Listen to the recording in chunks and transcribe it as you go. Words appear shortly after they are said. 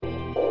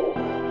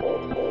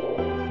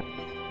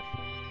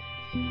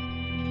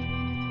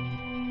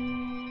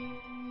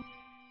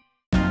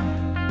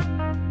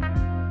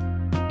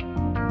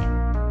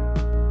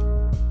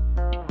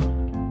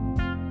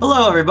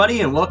Hello,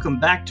 everybody, and welcome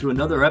back to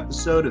another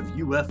episode of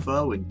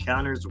UFO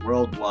Encounters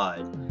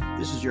Worldwide.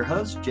 This is your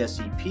host,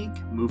 Jesse Peak,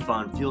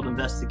 MUFON field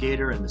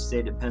investigator in the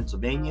state of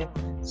Pennsylvania,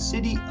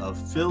 city of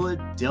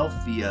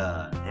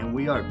Philadelphia. And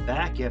we are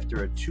back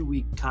after a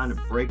 2-week kind of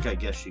break, I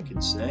guess you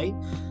could say.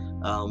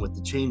 With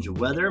the change of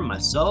weather,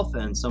 myself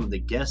and some of the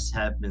guests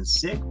have been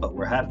sick, but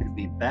we're happy to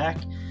be back,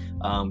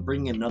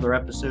 bringing another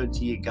episode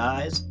to you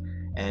guys.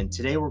 And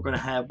today we're going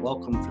to have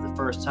welcome for the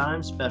first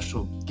time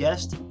special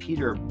guest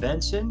Peter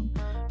Benson,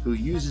 who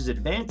uses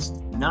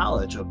advanced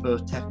knowledge of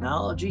both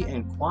technology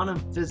and quantum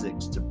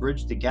physics to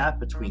bridge the gap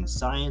between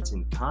science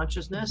and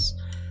consciousness.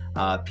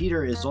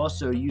 Peter is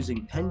also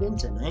using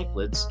pendants and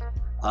anklets,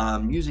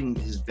 using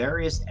his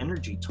various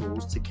energy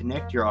tools to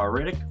connect your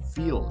auric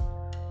field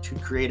to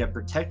create a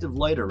protective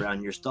light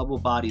around your stubble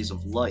bodies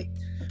of light.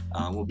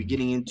 We'll be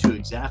getting into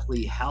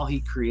exactly how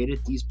he created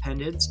these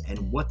pendants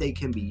and what they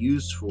can be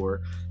used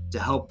for to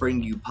help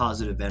bring you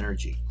positive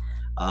energy.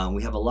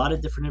 We have a lot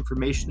of different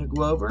information to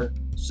go over,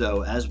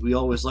 so as we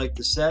always like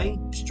to say,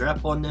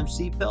 strap on them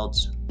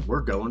seatbelts,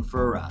 we're going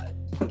for a ride.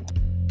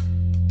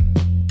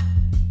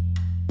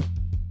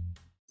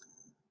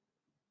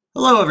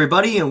 Hello,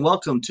 everybody, and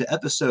welcome to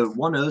episode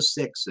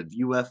 106 of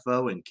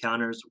UFO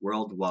Encounters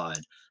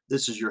Worldwide.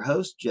 This is your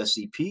host,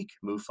 Jesse Peak,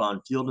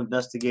 MUFON field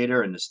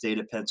investigator in the state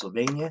of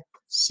Pennsylvania,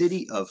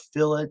 city of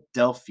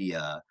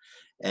Philadelphia.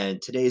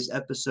 And today's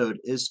episode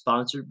is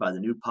sponsored by the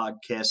new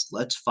podcast,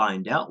 Let's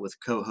Find Out, with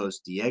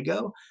co-host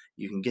Diego.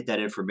 You can get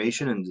that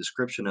information in the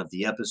description of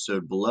the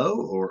episode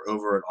below or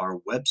over at our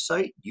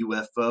website,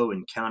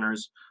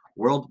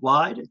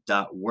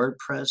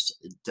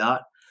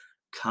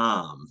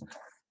 ufoencounters.wordpress.com.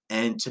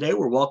 And today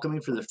we're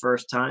welcoming for the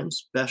first time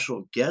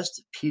special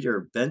guest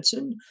Peter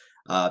Benson.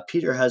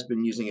 Peter has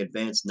been using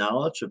advanced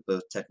knowledge of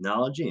both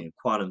technology and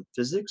quantum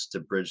physics to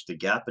bridge the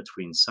gap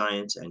between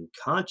science and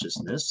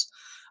consciousness.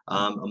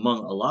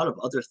 Among a lot of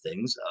other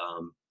things.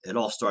 It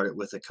all started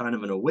with a kind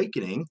of an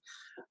awakening,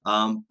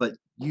 but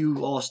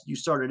you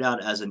started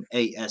out as an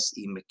ASE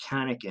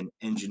mechanic and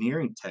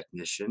engineering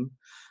technician.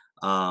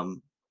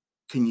 Can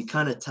you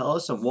kind of tell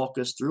us and walk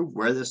us through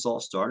where this all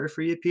started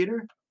for you,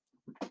 Peter?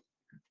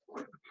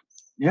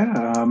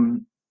 Yeah,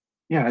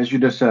 as you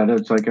just said,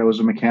 it's like I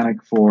was a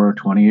mechanic for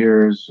 20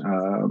 years,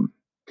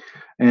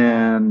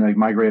 and I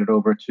migrated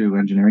over to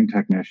engineering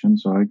technician.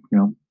 So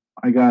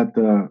I got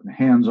the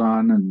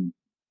hands-on, and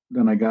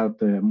then I got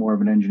the more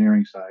of an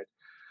engineering side.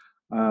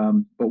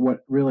 But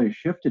what really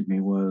shifted me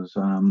was,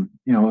 a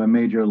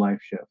major life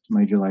shift,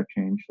 major life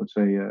change. Let's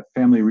say a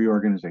family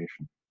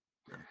reorganization,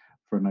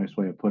 for a nice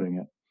way of putting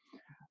it.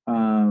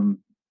 And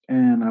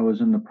I was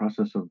in the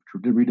process of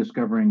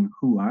rediscovering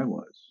who I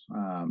was,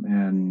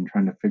 and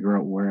trying to figure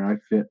out where I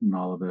fit in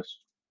all of this.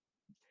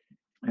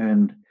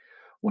 And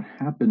what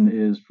happened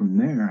is from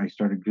there, I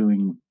started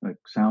doing like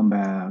sound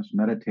baths,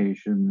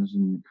 meditations,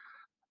 and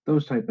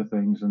those type of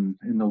things in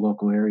the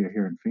local area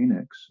here in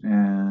Phoenix.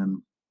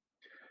 And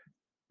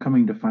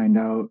coming to find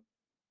out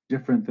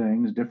different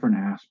things, different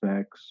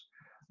aspects,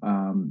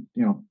 all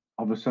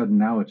of a sudden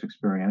now it's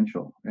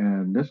experiential.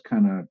 And this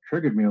kind of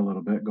triggered me a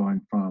little bit,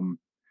 going from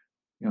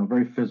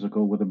very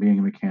physical with being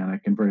a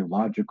mechanic and very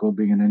logical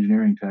being an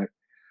engineering tech.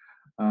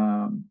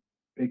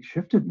 It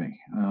shifted me.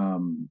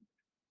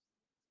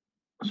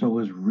 So it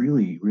was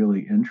really,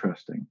 really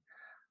interesting.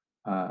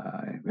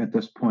 At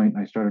this point,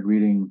 I started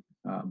reading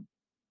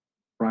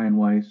Brian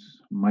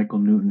Weiss, Michael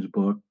Newton's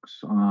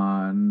books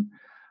on,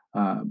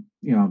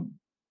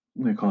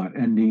 they call it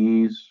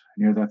NDEs,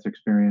 near-death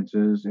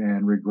experiences,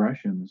 and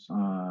regressions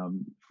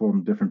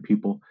from different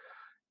people,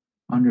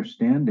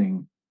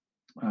 understanding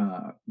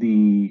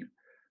the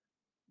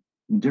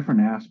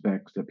different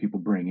aspects that people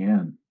bring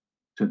in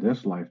to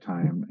this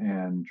lifetime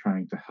and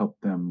trying to help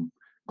them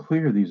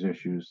clear these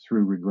issues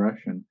through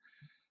regression.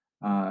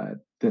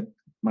 That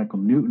Michael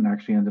Newton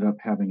actually ended up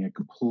having a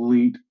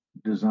complete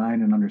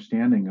design and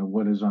understanding of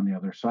what is on the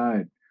other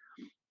side.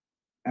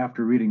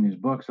 After reading these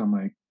books, I'm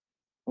like,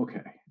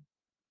 okay,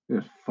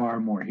 there's far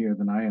more here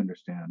than I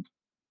understand.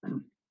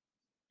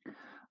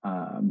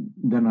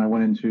 Then I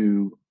went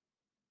into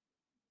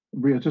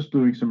just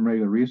doing some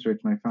regular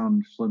research, and I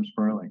found Slim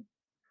Sperling.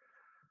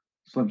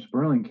 Slim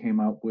Sperling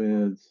came out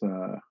with,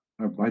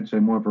 I'd say,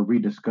 more of a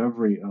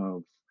rediscovery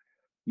of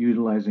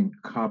utilizing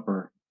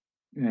copper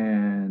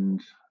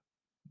and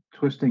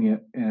twisting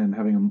it and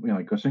having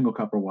like a single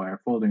copper wire,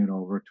 folding it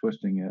over,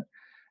 twisting it,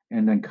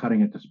 and then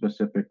cutting it to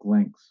specific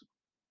lengths.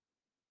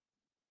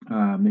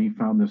 He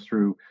found this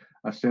through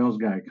a sales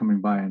guy coming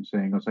by and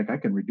saying, "It's like, I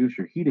can reduce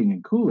your heating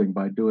and cooling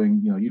by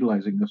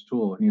utilizing this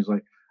tool." And he's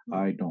like,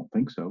 "I don't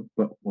think so,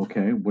 but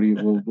okay. What do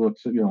you?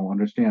 Let's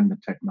understand the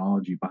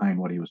technology behind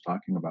what he was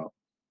talking about."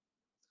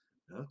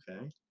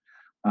 Okay.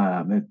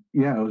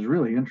 It was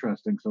really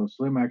interesting. So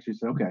Slim actually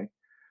said, "Okay."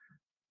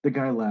 The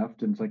guy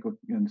left, and it's like,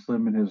 and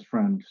Slim and his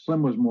friend.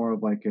 Slim was more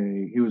of like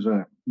he was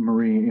a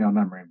Marine, not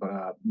Marine, but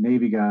a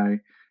Navy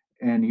guy,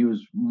 and he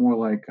was more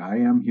like I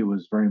am. He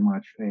was very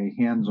much a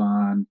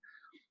hands-on,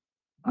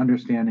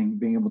 understanding,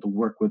 being able to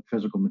work with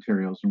physical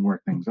materials and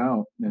work things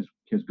out.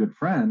 His good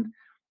friend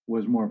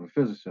was more of a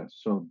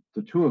physicist. So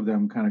the two of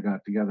them kind of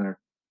got together.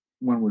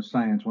 One was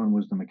science, one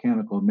was the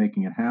mechanical,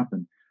 making it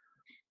happen.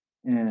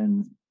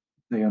 And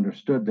they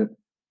understood that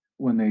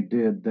when they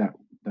did that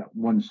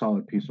one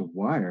solid piece of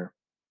wire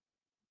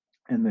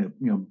and they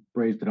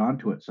brazed it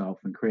onto itself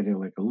and created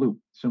like a loop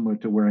similar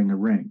to wearing a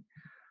ring,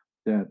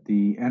 that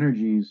the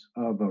energies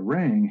of a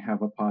ring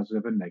have a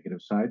positive and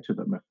negative side to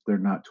them if they're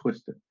not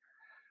twisted.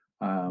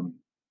 Um,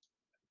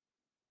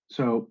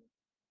 so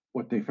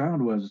what they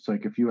found was it's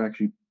like if you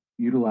actually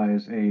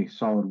utilize a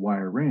solid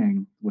wire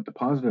ring with the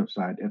positive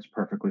side, it's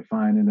perfectly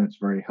fine and it's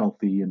very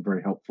healthy and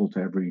very helpful to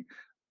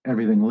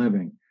everything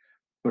living.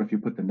 But if you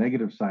put the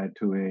negative side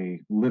to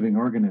a living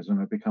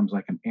organism, it becomes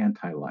like an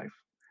anti-life.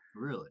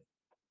 Really?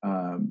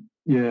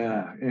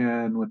 Yeah,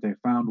 and what they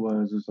found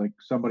was is like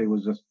somebody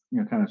was just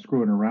kind of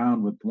screwing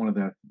around with one of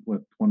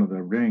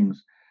the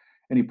rings,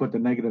 and he put the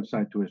negative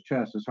side to his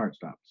chest. His heart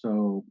stopped.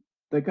 So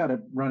they got it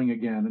running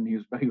again, and he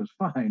was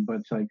fine. But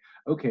it's like,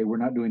 okay, we're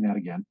not doing that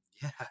again.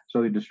 Yeah.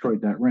 So they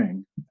destroyed that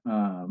ring.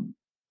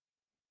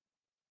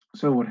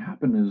 So what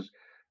happened is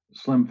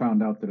Slim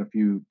found out that if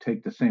you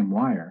take the same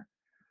wire,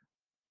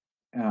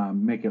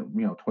 make it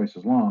twice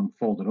as long,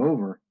 fold it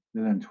over,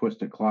 and then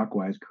twist it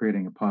clockwise,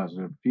 creating a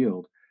positive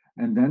field,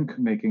 and then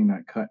making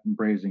that cut and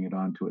brazing it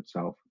onto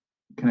itself,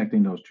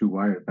 connecting those two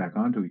wires back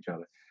onto each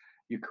other.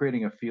 You're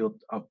creating a field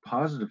of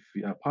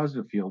a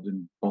positive field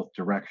in both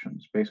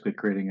directions, basically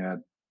creating a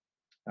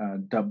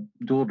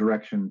dual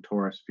direction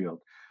torus field.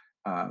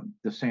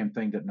 The same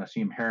thing that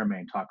Nassim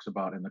Haramein talks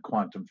about in the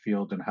quantum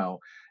field and how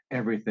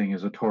everything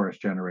is a torus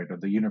generator.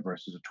 The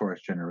universe is a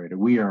torus generator.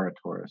 We are a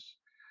torus.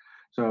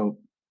 So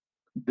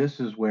this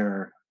is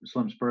where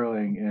Slim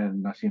Sperling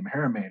and Nassim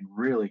Haramein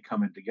really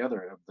come in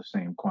together of the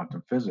same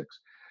quantum physics.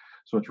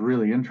 So it's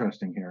really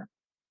interesting here.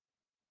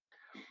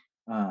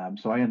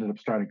 So I ended up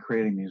starting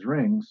creating these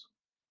rings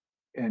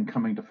and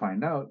coming to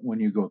find out when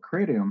you go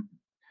creating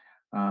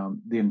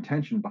them, the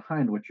intention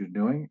behind what you're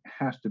doing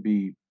has to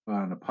be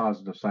on the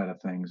positive side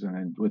of things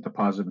and with the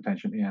positive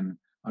intention in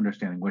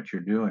understanding what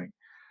you're doing.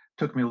 It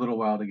took me a little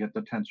while to get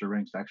the tensor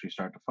rings to actually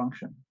start to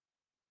function.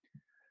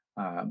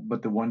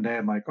 But the one day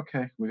I'm like,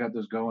 okay, we got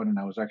this going. And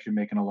I was actually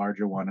making a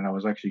larger one and I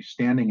was actually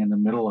standing in the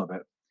middle of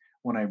it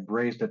when I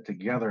brazed it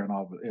together and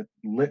all it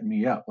lit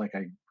me up like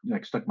I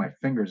stuck my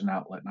fingers in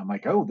outlet and I'm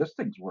like, oh, this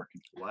thing's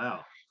working.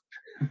 Wow.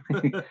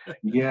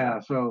 Yeah.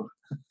 So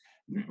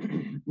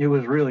it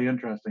was really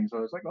interesting. So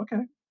I was like,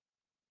 okay,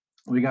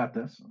 we got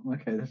this.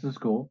 Okay, this is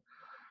cool.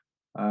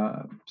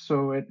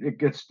 So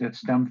it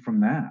stemmed from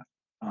that.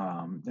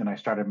 And I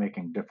started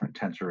making different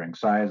tensor ring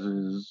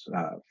sizes,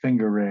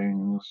 finger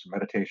rings,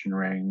 meditation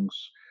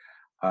rings,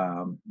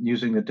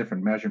 using the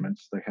different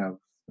measurements they have,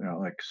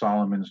 like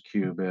Solomon's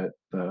cubit,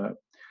 the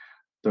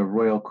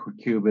royal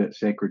cubit,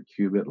 sacred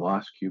cubit,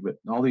 lost cubit.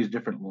 All these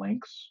different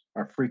lengths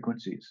are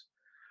frequencies.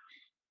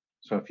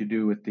 So if you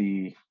do with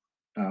the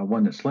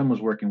one that Slim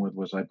was working with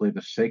was, I believe,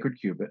 the sacred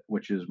cubit,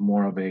 which is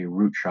more of a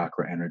root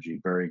chakra energy,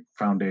 very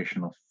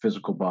foundational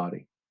physical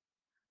body.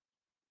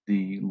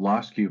 The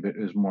lost cubit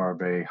is more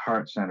of a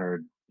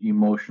heart-centered,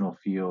 emotional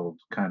field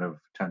kind of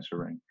tensor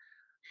ring.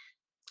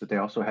 But they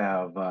also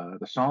have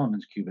the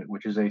Solomon's cubit,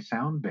 which is a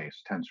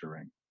sound-based tensor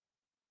ring,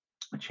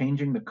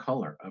 changing the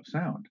color of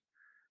sound.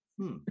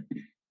 Hmm.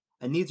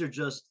 And these are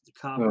just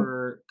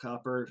So,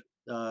 copper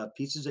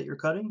pieces that you're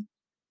cutting?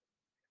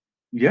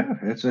 yeah,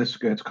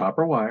 it's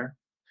copper wire.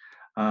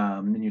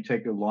 And you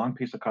take a long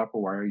piece of copper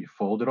wire, you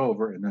fold it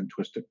over, and then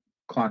twist it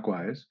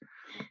clockwise,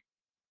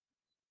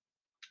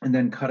 and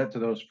then cut it to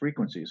those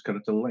frequencies, cut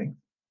it to length,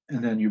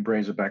 and then you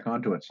braze it back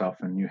onto itself,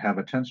 and you have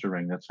a tensor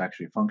ring that's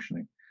actually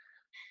functioning.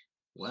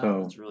 Wow,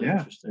 So that's really yeah,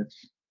 interesting.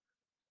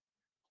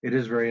 it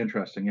is very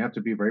interesting. You have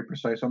to be very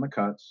precise on the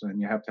cuts, and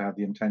you have to have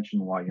the intention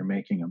while you're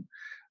making them,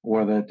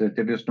 or that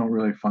they just don't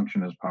really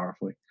function as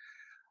powerfully.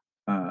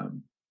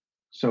 Um,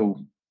 so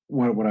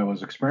what I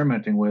was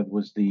experimenting with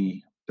was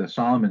the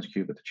Solomon's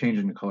cubit, the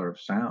changing the color of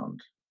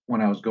sound.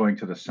 When I was going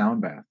to the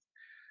sound bath,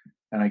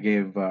 and I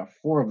gave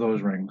 4 of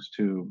those rings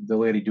to the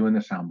lady doing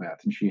the sound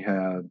bath, and she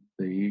had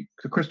the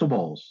crystal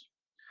bowls.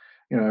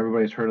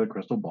 Everybody's heard of the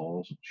crystal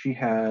bowls. She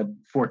had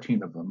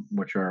 14 of them,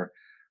 which are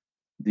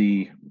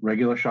the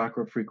regular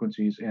chakra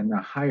frequencies and the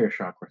higher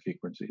chakra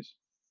frequencies.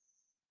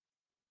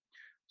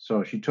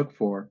 So she took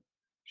 4.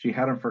 She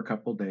had them for a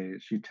couple of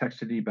days. She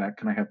texted me back,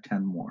 "Can I have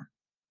 10 more?"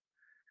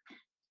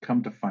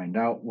 Come to find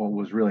out what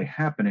was really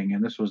happening,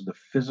 and this was the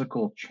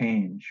physical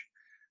change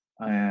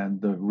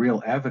and the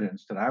real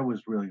evidence that I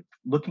was really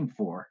looking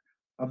for,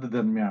 other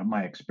than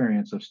my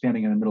experience of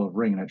standing in the middle of a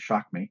ring, and it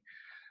shocked me.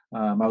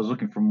 I was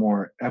looking for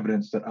more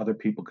evidence that other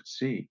people could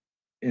see.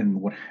 And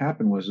what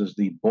happened was, is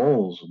the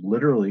bowls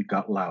literally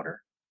got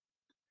louder.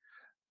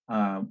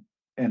 Um,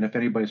 and if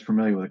anybody's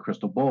familiar with a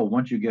crystal bowl,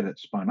 once you get it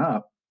spun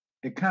up,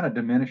 it kind of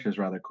diminishes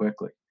rather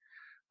quickly.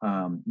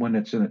 When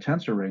it's in a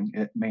tensor ring,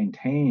 it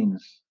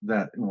maintains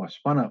that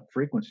spun up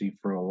frequency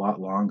for a lot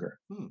longer.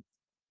 Hmm.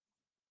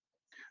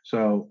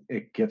 So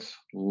it gets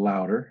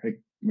louder, it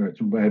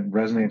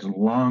resonates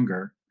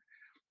longer,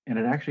 and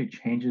it actually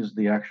changes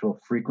the actual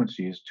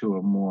frequencies to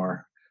a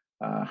more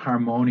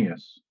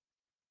harmonious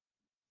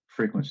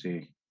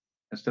frequency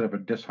instead of a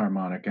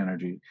disharmonic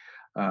energy.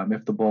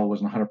 If the ball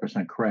wasn't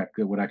 100% correct,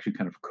 it would actually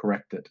kind of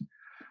correct it.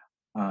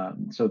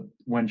 So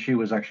when she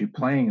was actually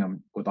playing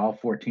them with all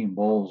 14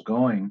 bowls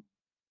going,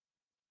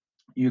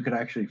 you could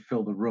actually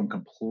fill the room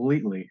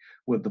completely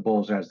with the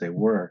bowls as they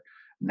were.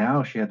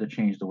 Now she had to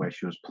change the way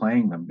she was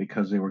playing them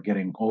because they were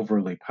getting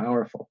overly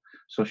powerful.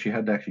 So she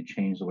had to actually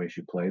change the way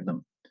she played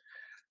them.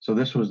 So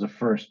this was the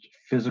first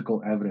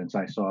physical evidence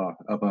I saw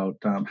about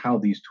how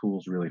these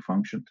tools really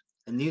functioned.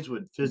 And these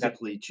would And that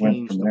physically went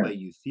change from the way there.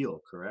 you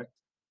feel, correct?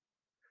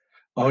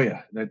 Oh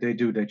yeah, they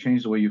do. They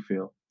change the way you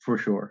feel for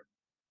sure.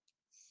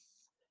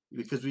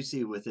 Because we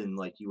see within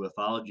like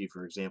ufology,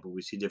 for example,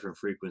 we see different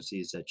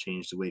frequencies that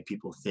change the way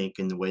people think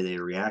and the way they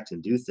react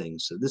and do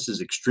things. So this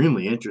is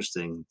extremely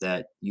interesting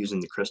that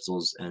using the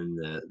crystals and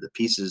the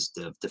pieces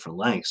of different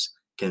lengths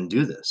can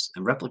do this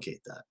and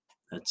replicate that.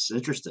 That's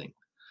interesting.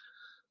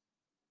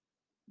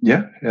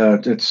 Yeah,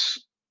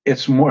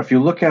 it's more if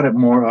you look at it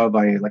more of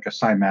a like a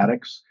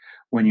cymatics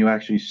when you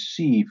actually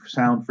see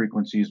sound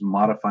frequencies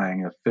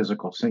modifying a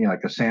physical thing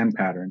like a sand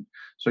pattern.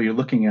 So you're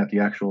looking at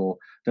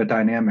the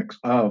dynamics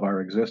of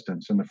our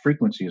existence and the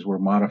frequencies we're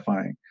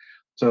modifying.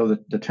 So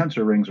the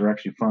tensor rings are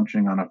actually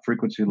functioning on a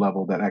frequency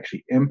level that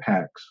actually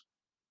impacts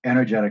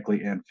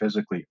energetically and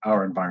physically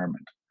our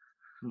environment.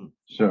 Hmm.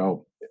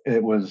 So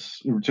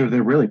so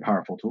they're really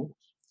powerful tools.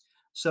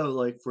 So,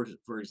 like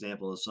for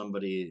example, if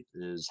somebody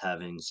is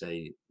having,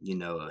 say,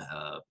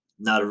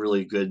 not a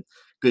really good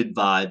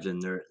vibes,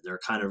 and they're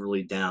kind of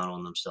really down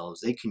on themselves,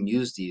 they can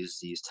use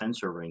these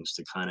tensor rings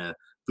to kind of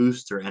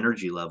boost their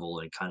energy level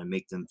and kind of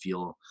make them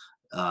feel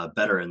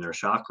better in their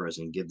chakras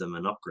and give them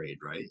an upgrade,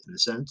 right? In a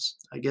sense,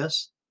 I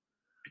guess.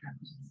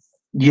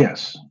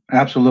 Yes,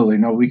 absolutely.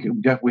 No,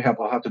 we'll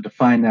have to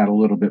define that a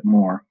little bit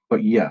more.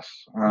 But yes,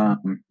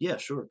 Yeah,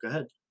 sure. Go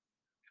ahead.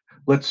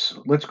 let's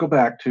go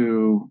back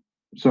to.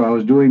 So I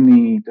was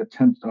doing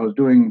I was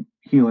doing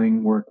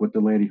healing work with the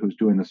lady who's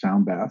doing the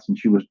sound baths, and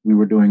we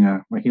were doing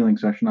a healing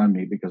session on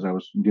me because I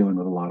was dealing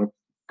with a lot of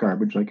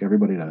garbage like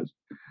everybody does.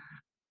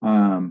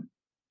 Um,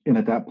 and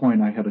at that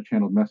point, I had a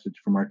channeled message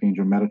from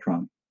Archangel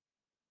Metatron,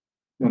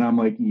 and I'm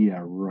like,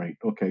 yeah, right,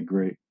 okay,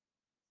 great.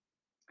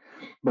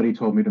 But he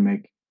told me to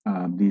make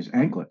these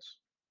anklets,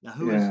 Now,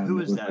 and who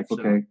it is was that? like,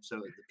 okay, So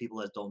the people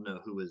that don't know,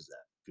 who is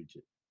that? Could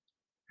you?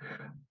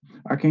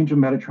 Archangel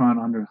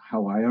Metatron, under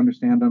how I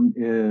understand him,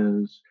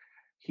 is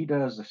he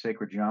does the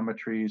sacred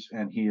geometries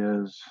and he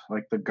is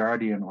like the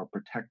guardian or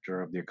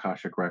protector of the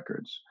Akashic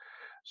records.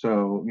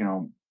 So,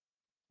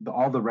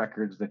 all the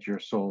records that your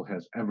soul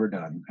has ever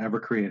done,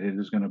 ever created,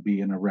 is going to be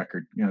in a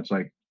record. It's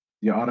like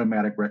the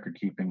automatic record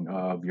keeping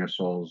of your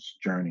soul's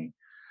journey,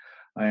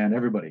 and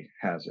everybody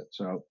has it.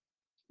 So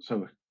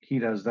he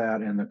does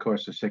that, and of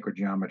course the sacred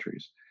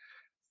geometries.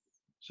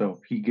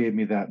 So he gave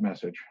me that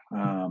message.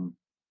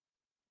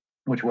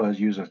 Which was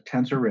use a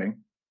tensor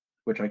ring,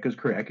 which I could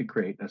create. I could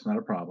create. That's not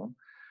a problem.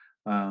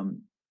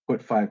 Um,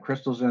 put 5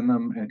 crystals in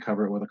them and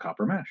cover it with a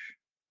copper mesh.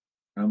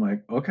 And I'm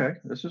like, okay,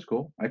 this is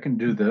cool. I can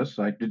do this.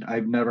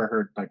 I've never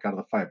heard like out of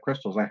the 5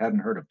 crystals, I hadn't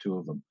heard of 2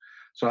 of them.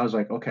 So I was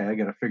like, okay, I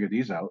got to figure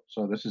these out.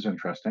 So this is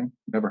interesting.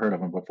 Never heard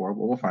of them before,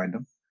 but we'll find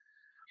them.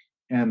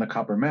 And the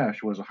copper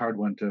mesh was a hard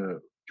one to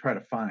try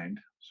to find.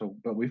 So,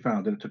 but we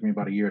found it. It took me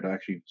about a year to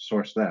actually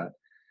source that.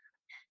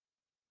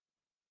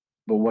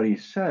 But what he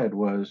said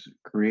was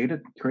create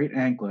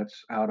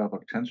anklets out of a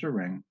tensor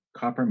ring,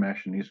 copper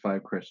mesh, and these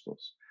 5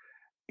 crystals.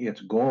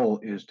 Its goal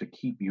is to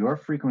keep your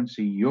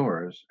frequency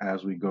yours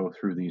as we go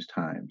through these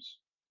times.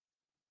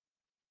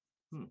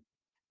 Hmm.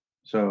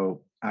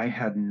 So I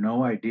had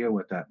no idea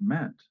what that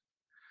meant.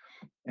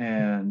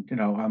 And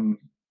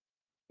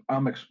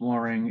I'm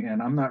exploring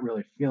and I'm not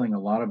really feeling a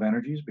lot of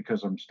energies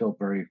because I'm still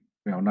very,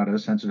 not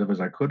as sensitive as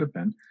I could have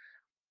been.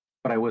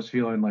 But I was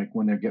feeling like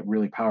when they get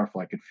really powerful,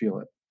 I could feel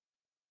it.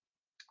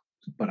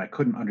 But I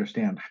couldn't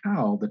understand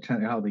how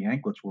the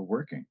anklets were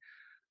working.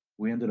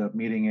 We ended up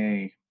meeting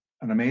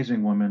an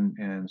amazing woman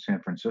in San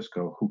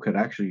Francisco who could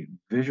actually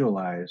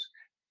visualize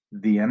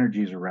the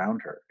energies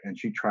around her, and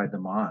she tried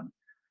them on,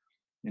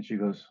 and she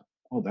goes,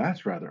 "Oh,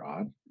 that's rather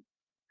odd."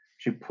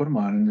 She put them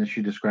on, and then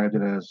she described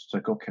it as it's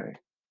like, okay,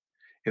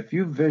 if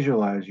you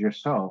visualize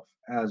yourself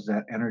as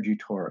that energy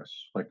torus,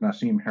 like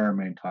Nassim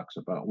Haramein talks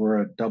about, we're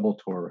a double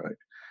toroid,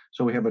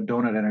 so we have a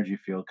donut energy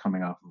field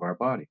coming off of our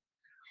body.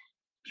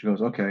 She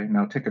goes, okay,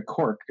 now take a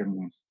cork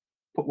and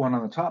put one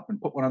on the top and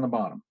put one on the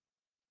bottom.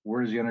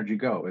 Where does the energy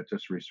go? It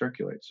just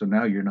recirculates. So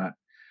now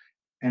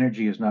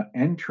energy is not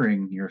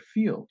entering your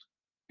field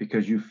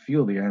because you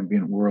feel the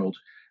ambient world,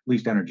 at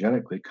least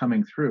energetically,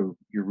 coming through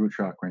your root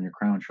chakra and your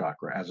crown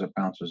chakra as it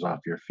bounces off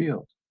your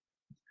field.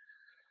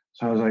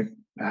 So I was like,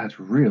 that's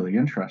really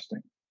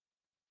interesting.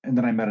 And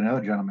then I met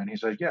another gentleman. He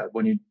says, yeah,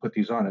 when you put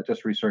these on, it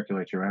just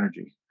recirculates your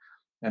energy.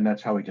 And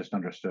that's how he just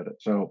understood it.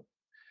 So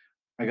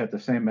I got the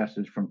same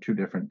message from 2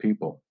 different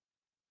people.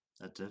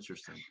 That's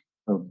interesting.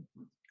 So,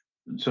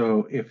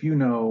 so if you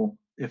know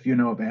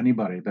of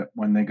anybody that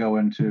when they go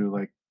into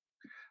like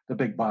the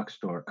big box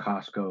store,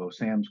 Costco,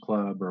 Sam's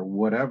Club, or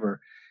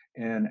whatever,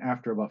 And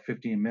after about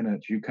 15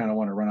 minutes, you kind of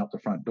want to run out the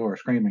front door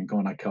screaming,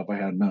 going, I hope I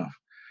had enough.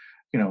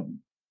 You know,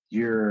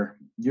 you're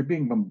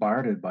being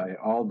bombarded by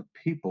all the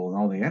people and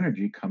all the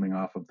energy coming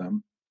off of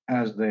them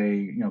as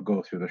they,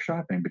 go through the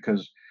shopping,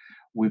 because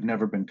we've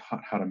never been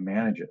taught how to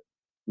manage it.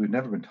 We've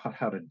never been taught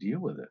how to deal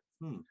with it.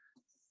 Hmm.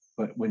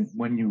 But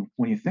when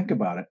you think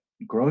about it,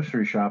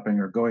 grocery shopping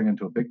or going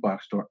into a big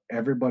box store,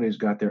 everybody's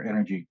got their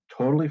energy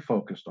totally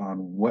focused on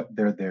what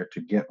they're there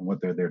to get and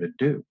what they're there to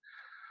do.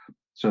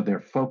 So their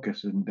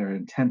focus and their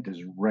intent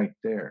is right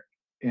there,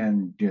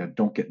 and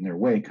don't get in their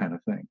way, kind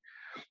of thing.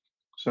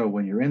 So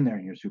when you're in there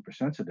and you're super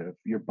sensitive,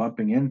 you're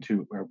bumping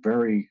into a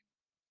very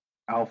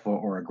alpha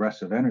or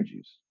aggressive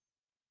energies.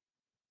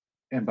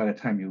 And by the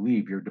time you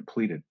leave, you're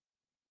depleted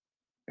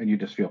and you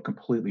just feel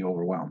completely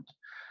overwhelmed.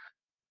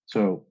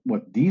 So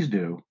what these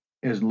do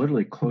is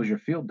literally close your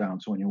field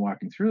down. So when you're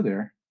walking through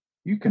there,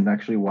 you can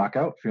actually walk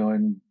out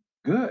feeling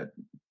good.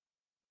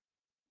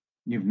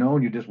 You've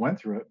known you just went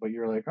through it, but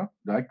you're like, oh,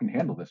 I can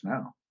handle this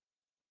now.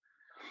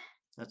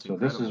 That's So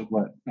this is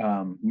incredible.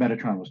 what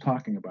Metatron was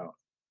talking about.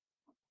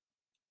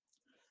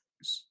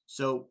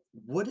 So,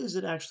 what does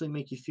it actually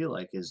make you feel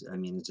like? I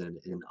mean, is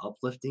it an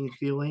uplifting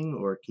feeling,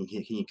 or can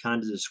you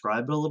kind of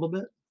describe it a little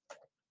bit?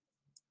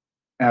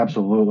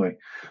 Absolutely.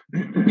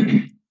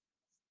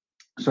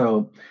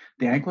 So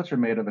the anklets are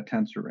made of a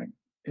tensor ring,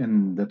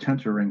 and the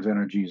tensor ring's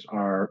energies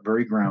are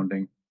very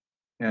grounding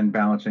and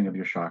balancing of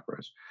your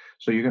chakras.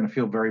 So you're going to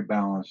feel very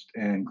balanced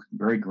and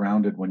very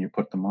grounded when you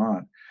put them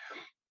on.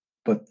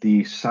 But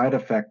the side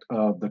effect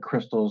of the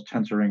crystals,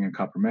 tensor ring, and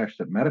copper mesh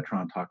that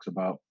Metatron talks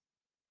about,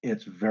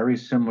 it's very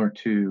similar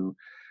to.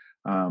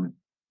 Um,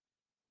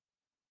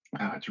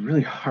 it's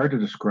really hard to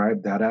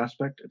describe that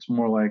aspect. It's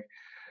more like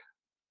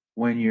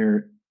when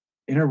you're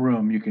in a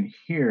room, you can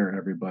hear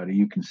everybody,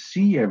 you can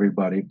see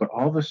everybody, but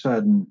all of a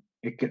sudden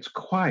it gets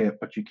quiet,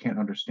 but you can't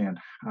understand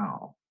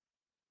how.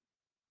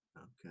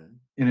 Okay.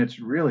 And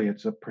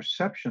it's a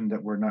perception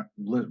that we're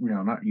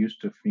not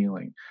used to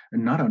feeling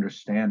and not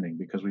understanding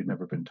because we've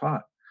never been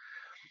taught.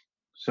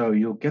 So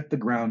you'll get the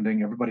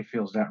grounding. Everybody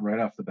feels that right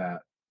off the bat.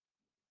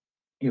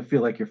 You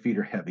feel like your feet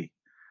are heavy,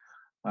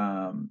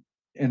 um,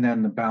 and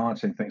then the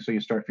balancing thing. So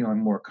you start feeling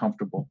more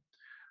comfortable.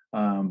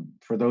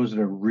 For those that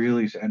are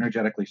really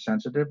energetically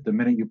sensitive, the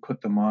minute you put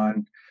them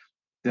on,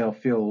 they'll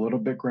feel a little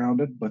bit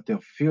grounded, but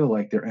they'll feel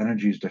like their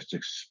energy is just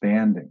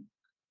expanding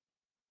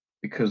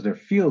because their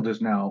field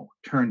is now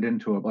turned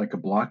into like a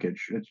blockage.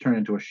 It's turned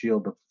into a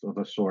shield of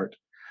a sort.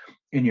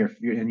 In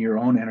your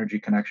own energy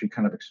can actually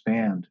kind of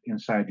expand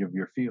inside of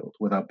your field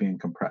without being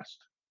compressed.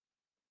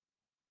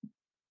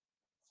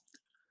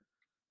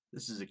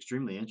 This is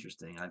extremely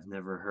interesting. I've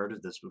never heard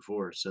of this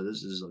before, so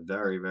this is a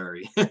very,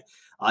 very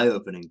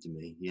eye-opening to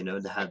me,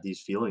 to have these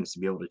feelings, to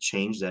be able to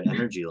change that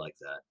energy like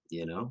that.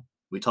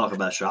 We talk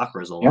about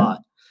chakras a Yeah,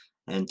 lot,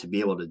 and to be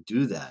able to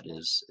do that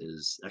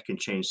is that can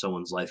change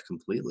someone's life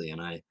completely,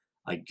 and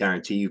I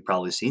guarantee you've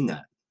probably seen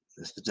that.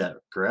 Is that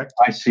correct?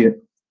 I see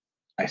it.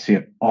 I see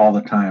it all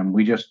the time.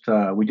 We just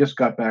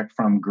got back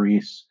from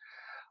Greece.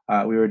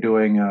 We were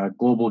doing a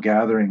global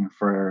gathering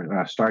for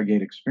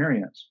Stargate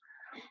Experience,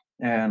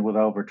 and with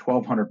over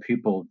 1,200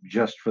 people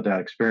just for that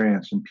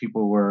experience. And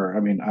people were, I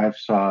mean, I've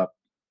saw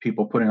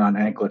people putting on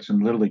anklets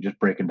and literally just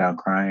breaking down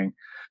crying.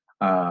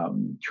 I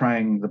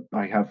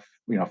have,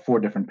 four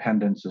different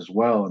pendants as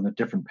well, and the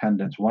different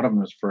pendants. One of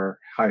them is for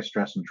high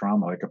stress and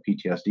trauma, like a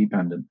PTSD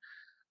pendant,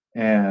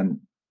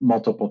 and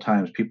multiple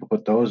times people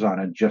put those on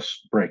and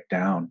just break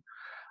down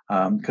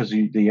because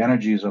the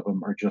energies of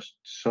them are just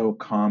so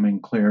calming,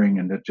 clearing,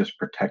 and they're just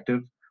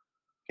protective,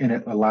 and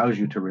it allows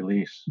you to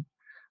release.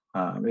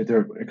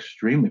 They're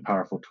extremely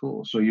powerful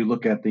tools. So you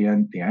look at the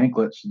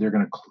anklets; they're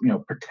going to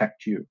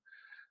protect you,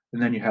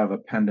 and then you have a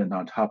pendant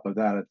on top of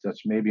that.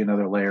 That's maybe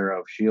another layer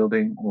of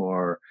shielding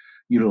or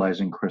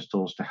utilizing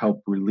crystals to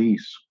help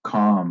release,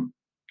 calm,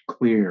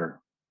 clear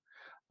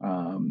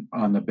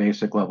on the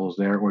basic levels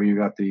there. Where you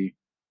got the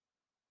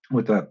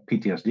with the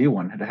PTSD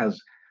one, it has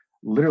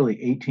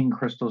literally 18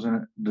 crystals in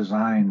it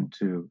designed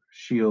to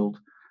shield,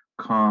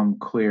 calm,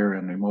 clear,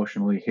 and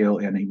emotionally heal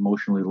and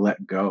emotionally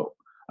let go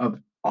of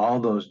all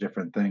those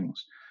different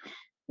things.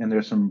 And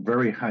there's some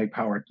very high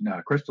powered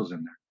crystals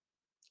in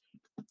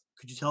there.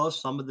 Could you tell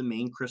us some of the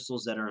main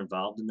crystals that are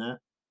involved in that?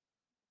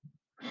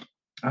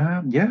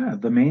 Yeah,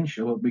 the main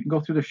shield, we can go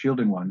through the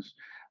shielding ones.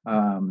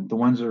 The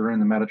ones that are in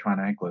the Metatron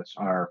anklets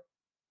are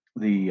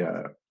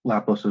the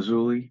lapis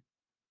lazuli,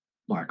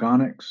 black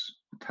onyx,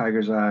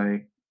 tiger's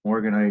eye,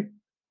 morganite,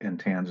 and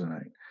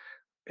tanzanite.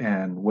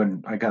 And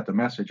when I got the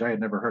message, I had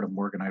never heard of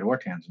morganite or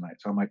tanzanite.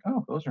 So I'm like,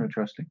 oh, those are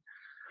interesting.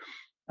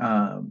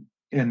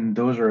 And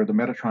those are the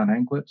Metatron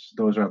anklets.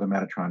 Those are the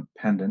Metatron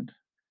pendant.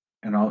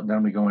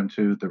 Then we go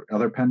into the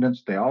other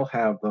pendants. They all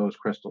have those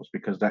crystals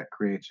because that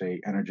creates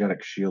a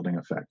energetic shielding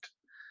effect.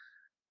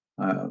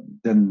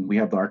 Then we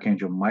have the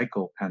Archangel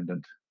Michael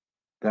pendant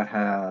that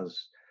has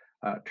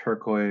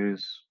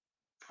turquoise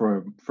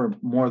for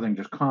more than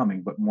just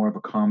calming, but more of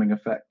a calming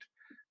effect.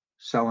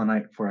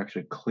 Selenite for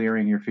actually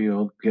clearing your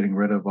field, getting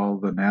rid of all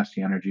the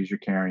nasty energies you're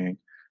carrying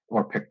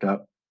or picked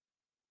up.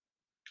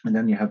 And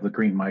then you have the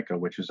green mica,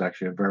 which is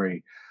actually a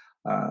very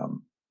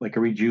like a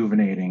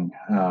rejuvenating,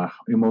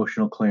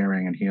 emotional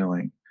clearing and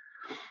healing.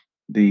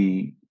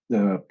 The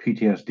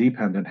PTSD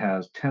pendant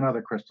has 10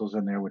 other crystals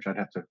in there, which I'd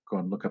have to go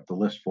and look up the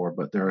list for,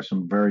 but there are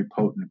some very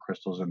potent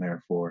crystals in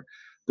there for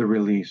the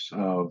release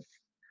of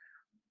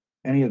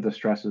any of the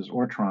stresses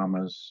or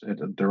traumas.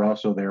 They're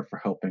also there for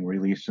helping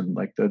release in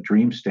like the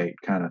dream state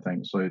kind of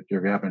thing. So if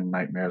you're having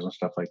nightmares and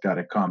stuff like that,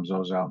 it calms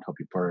those out and help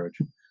you purge.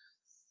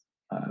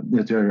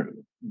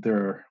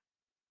 They're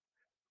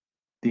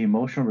the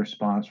emotional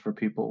response for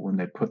people when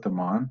they put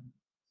them on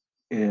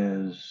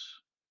is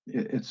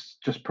it's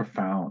just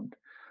profound.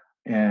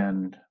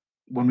 And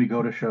when we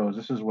go to shows,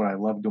 this is what I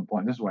love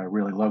going. This is why I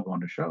really love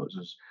going to shows.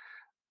 Is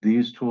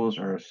these tools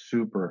are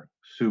super,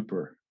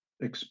 super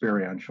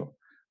experiential.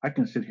 I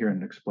can sit here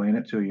and explain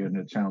it to you, and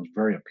it sounds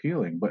very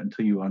appealing, but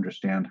until you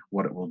understand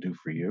what it will do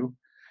for you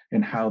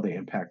and how they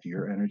impact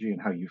your energy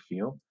and how you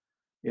feel,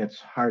 it's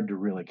hard to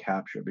really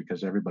capture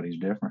because everybody's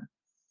different.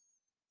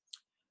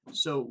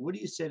 So, what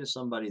do you say to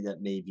somebody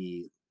that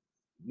maybe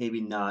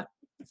not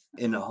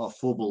in a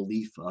full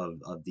belief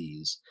of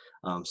these,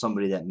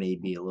 somebody that may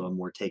be a little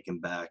more taken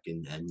back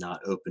and not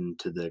open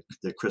to the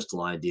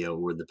crystal idea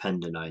or the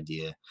pendant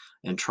idea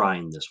and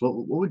trying this? What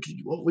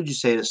would you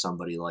say to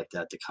somebody like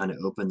that to kind of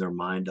open their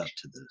mind up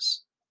to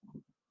this?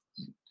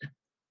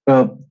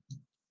 Well,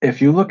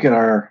 if you look at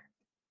our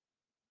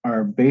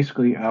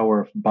basically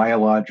our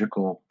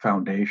biological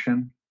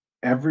foundation,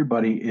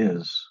 everybody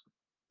is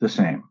the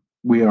same.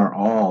 We are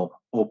all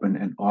open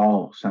and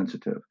all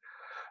sensitive.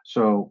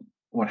 So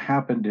what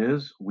happened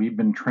is we've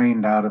been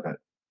trained out of it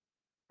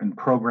and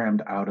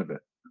programmed out of it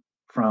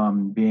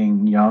from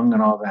being young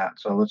and all that.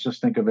 So let's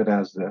just think of it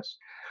as this.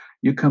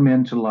 You come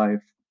into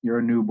life, you're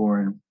a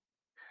newborn,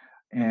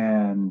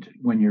 and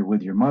when you're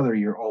with your mother,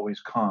 you're always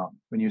calm.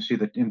 When you see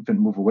the infant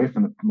move away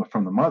from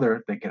the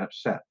mother, they get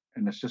upset.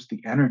 And it's just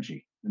the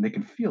energy, and they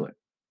can feel it.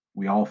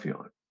 We all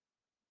feel it.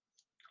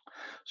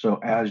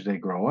 So as they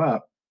grow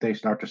up, they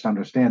start to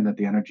understand that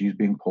the energy is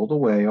being pulled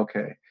away.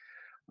 Okay.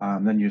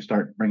 Then you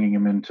start bringing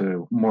them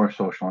into more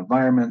social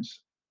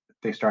environments.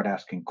 They start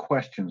asking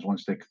questions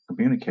once they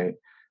communicate,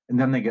 and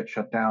then they get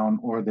shut down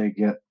or they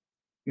get,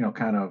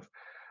 kind of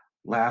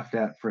laughed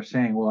at for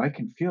saying, "Well, I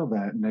can feel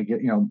that," and they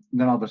get,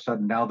 then all of a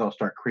sudden now they'll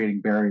start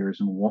creating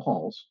barriers and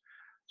walls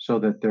so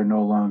that they're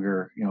no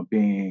longer,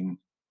 being,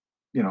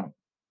 you know,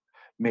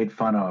 made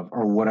fun of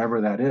or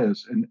whatever that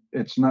is. And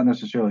it's not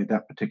necessarily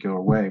that particular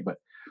way, but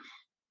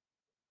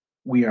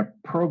we are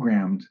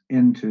programmed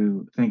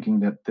into thinking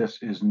that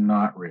this is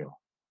not real.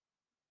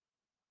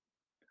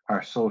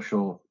 Our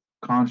social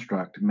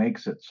construct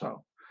makes it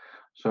so.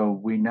 So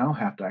we now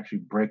have to actually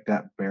break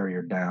that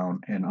barrier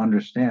down and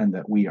understand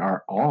that we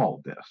are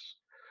all this.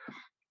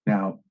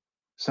 Now,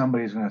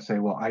 somebody's going to say,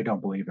 well, I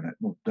don't believe in it.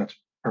 Well, that's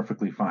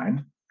perfectly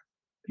fine.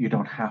 You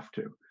don't have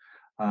to.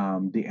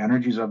 The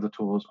energies of the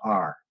tools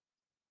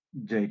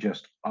they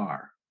just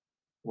are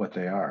what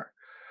they are.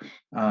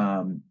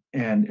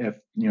 And if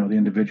the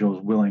individual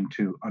is willing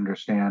to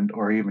understand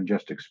or even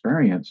just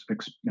experiment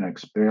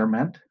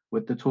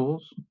with the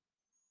tools,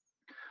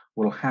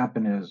 what'll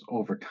happen is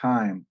over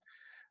time,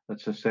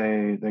 let's just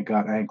say they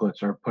got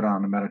anklets or put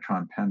on a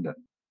Metatron pendant.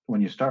 When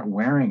you start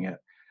wearing it,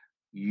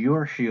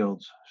 your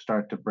shields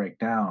start to break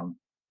down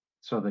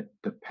so that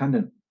the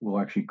pendant will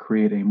actually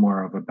create a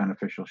more of a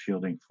beneficial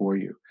shielding for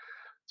you.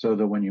 So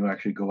that when you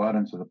actually go out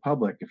into the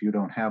public, if you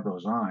don't have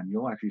those on,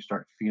 you'll actually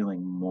start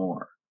feeling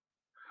more.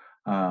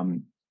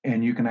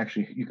 And you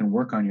can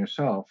work on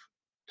yourself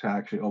to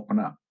actually open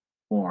up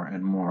more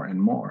and more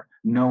and more,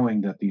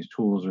 knowing that these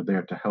tools are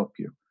there to help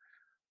you.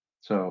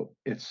 So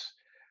it's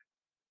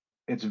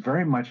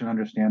very much an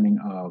understanding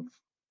of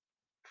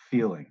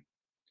feeling.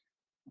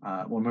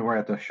 When we were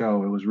at the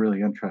show, it was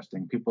really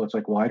interesting. People, it's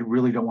like, well, I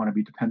really don't want to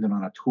be dependent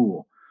on a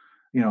tool.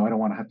 I don't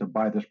want to have to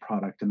buy this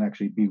product and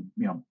actually be,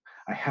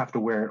 I have to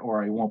wear it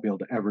or I won't be able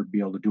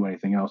to do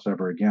anything else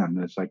ever again.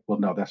 And it's like, well,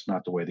 no, that's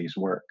not the way these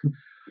work.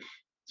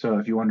 So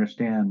if you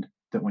understand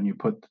that when you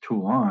put the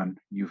tool on,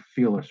 you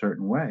feel a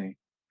certain way,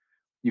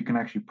 you can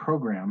actually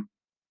program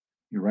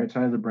your right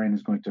side of the brain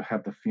is going to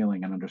have the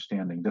feeling and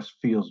understanding. This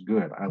feels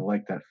good. I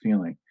like that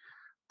feeling.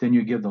 Then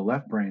you give the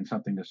left brain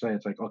something to say.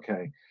 It's like,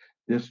 okay,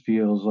 this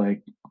feels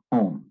like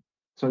home.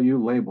 So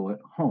you label it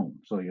home.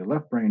 So your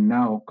left brain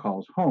now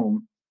calls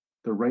home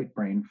the right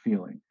brain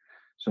feeling.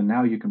 So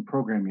now you can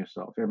program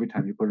yourself every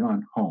time you put it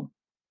on home,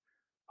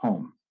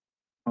 home,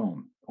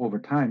 home. Over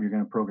time, you're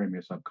going to program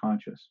your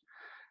subconscious.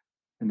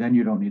 And then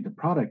you don't need the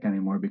product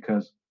anymore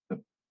because the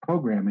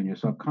program in your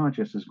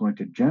subconscious is going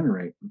to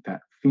generate that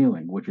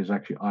feeling, which is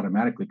actually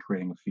automatically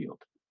creating a field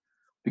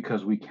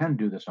because we can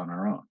do this on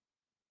our own.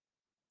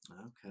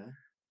 Okay.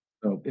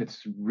 So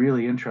it's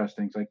really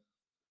interesting. It's like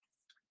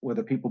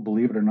whether people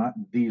believe it or not,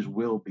 these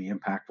will be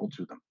impactful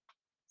to them.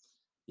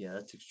 Yeah,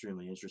 that's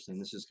extremely interesting.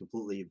 This is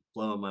completely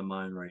blowing my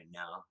mind right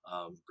now.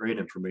 Great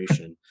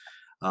information.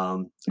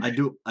 I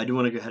do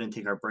want to go ahead and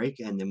take our break,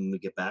 and then when we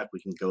get back, we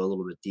can go a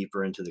little bit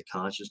deeper into the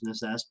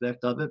consciousness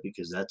aspect of it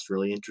because that's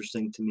really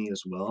interesting to me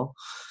as well,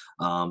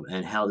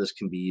 and how this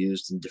can be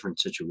used in different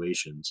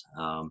situations.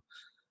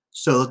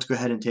 So let's go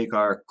ahead and take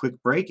our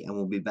quick break, and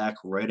we'll be back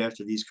right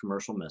after these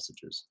commercial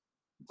messages.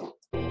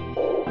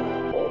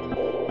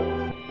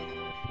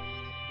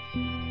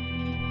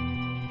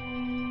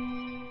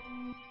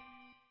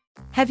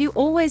 Have you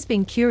always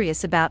been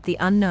curious about the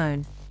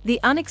unknown, the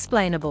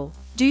unexplainable?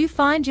 Do you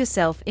find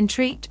yourself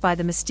intrigued by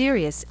the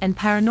mysterious and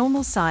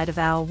paranormal side of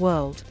our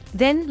world?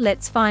 Then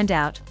let's find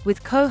out,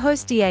 with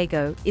co-host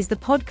Diego, is the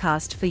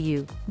podcast for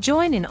you.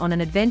 Join in on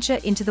an adventure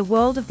into the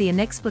world of the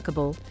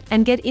inexplicable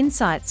and get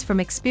insights from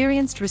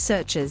experienced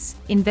researchers,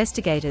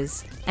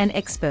 investigators, and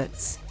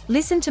experts.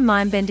 Listen to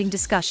mind-bending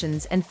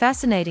discussions and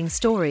fascinating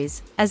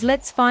stories as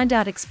Let's Find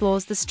Out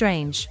explores the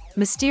strange,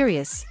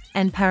 mysterious,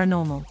 and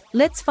paranormal.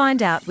 Let's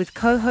Find Out with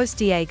co-host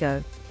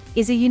Diego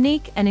is a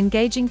unique and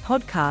engaging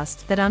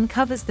podcast that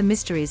uncovers the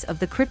mysteries of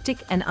the cryptic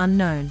and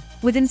unknown.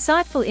 With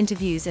insightful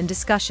interviews and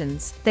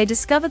discussions, they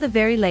discover the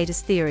very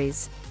latest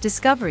theories,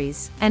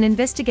 discoveries, and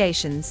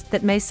investigations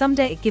that may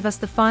someday give us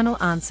the final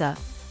answer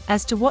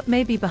as to what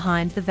may be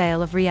behind the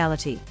veil of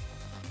reality.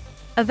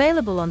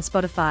 Available on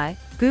Spotify,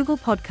 Google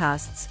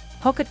Podcasts,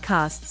 Pocket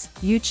Casts,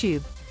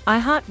 YouTube,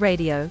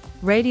 iHeartRadio,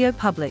 Radio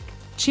Public,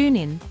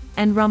 TuneIn,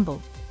 and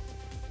Rumble.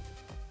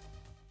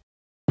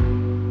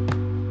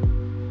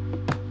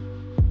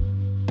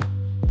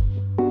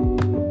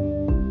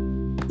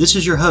 This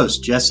is your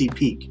host, Jesse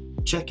Peak.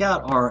 Check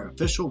out our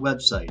official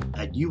website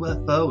at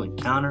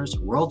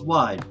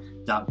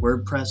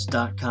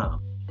ufoencountersworldwide.wordpress.com.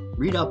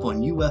 Read up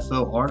on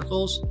UFO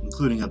articles,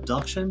 including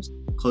abductions,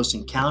 close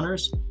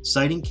encounters,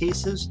 sighting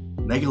cases,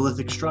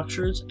 megalithic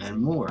structures,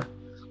 and more.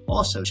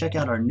 Also, check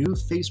out our new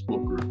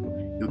Facebook group.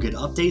 You'll get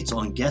updates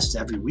on guests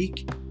every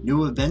week,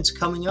 new events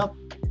coming up,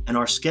 and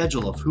our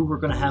schedule of who we're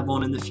going to have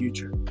on in the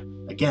future.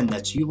 Again,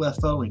 that's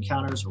UFO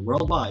Encounters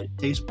Worldwide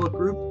Facebook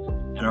group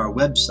and our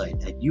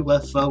website at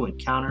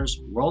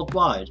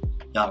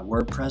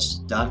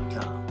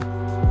ufoencountersworldwide.wordpress.com.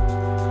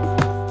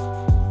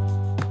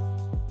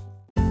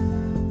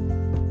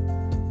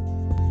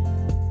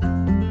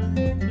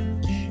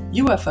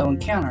 UFO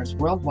Encounters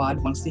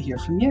Worldwide wants to hear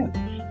from you.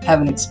 Have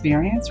an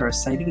experience or a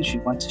sighting you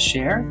want to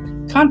share?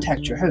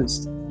 Contact your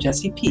host,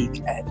 Jesse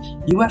Peak, at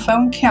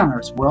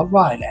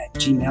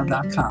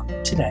ufoencountersworldwide@gmail.com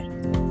today.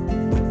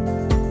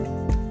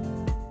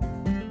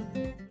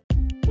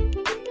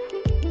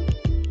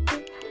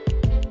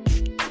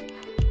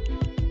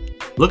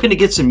 Looking to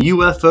get some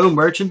UFO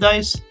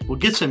merchandise? We'll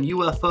get some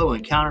UFO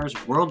Encounters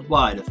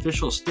Worldwide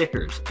official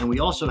stickers, and we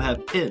also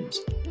have pins.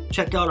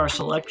 Check out our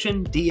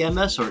selection, DM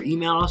us or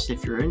email us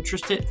if you're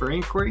interested for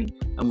inquiry,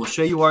 and we'll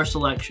show you our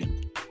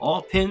selection.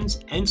 All pins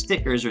and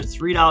stickers are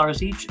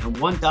 $3 each and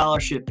 $1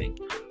 shipping,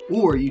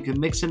 or you can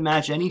mix and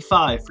match any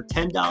 5 for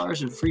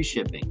 $10 and free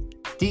shipping.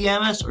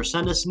 DM us or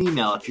send us an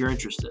email if you're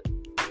interested.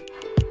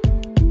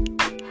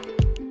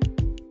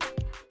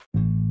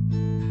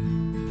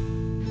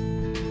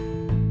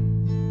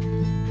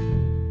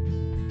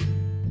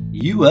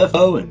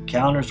 UFO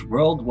Encounters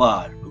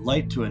Worldwide would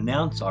like to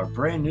announce our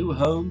brand new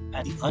home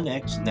at the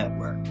UNX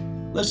Network.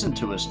 Listen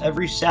to us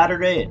every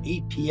Saturday at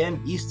 8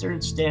 p.m. Eastern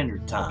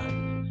Standard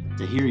Time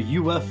to hear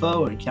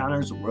UFO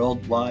Encounters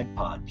Worldwide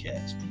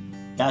podcast.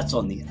 That's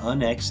on the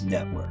UNX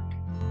Network.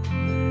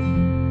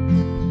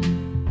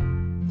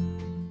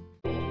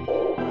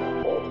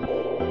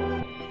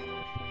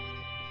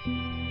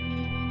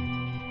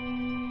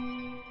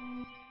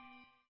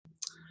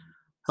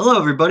 Hello,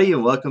 everybody,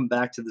 and welcome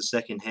back to the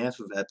second half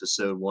of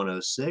episode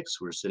 106.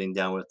 We're sitting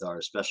down with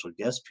our special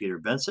guest, Peter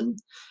Benson,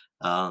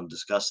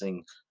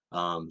 discussing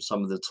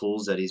some of the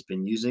tools that he's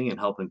been using and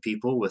helping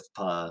people with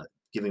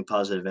giving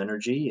positive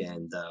energy.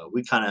 And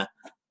we kind of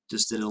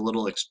just did a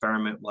little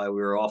experiment while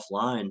we were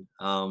offline.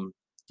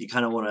 You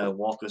kind of want to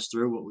walk us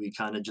through what we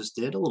kind of just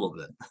did a little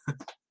bit?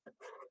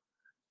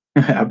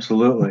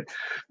 Absolutely.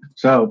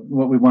 So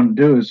what we want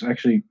to do is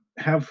actually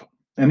have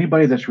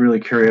anybody that's really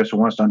curious or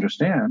wants to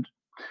understand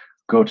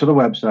go to the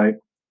website,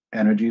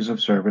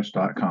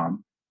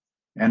 energiesofservice.com,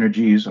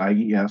 energies,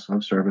 IES,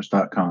 of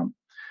service.com.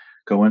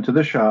 Go into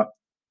the shop,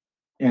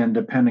 and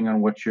depending on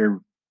what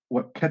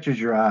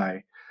catches your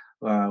eye,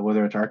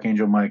 whether it's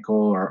Archangel Michael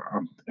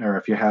or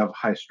if you have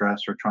high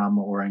stress or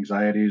trauma or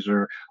anxieties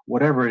or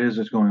whatever it is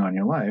that's going on in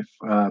your life,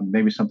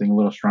 maybe something a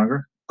little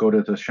stronger, go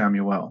to the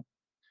Shamuel.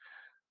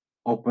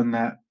 Open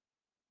that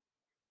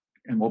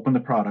and open the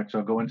product.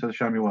 So go into the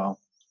Shamuel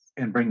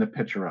and bring the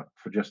picture up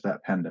for just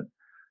that pendant.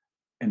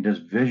 And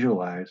just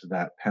visualize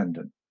that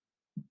pendant,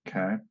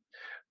 okay?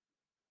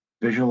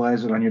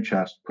 Visualize it on your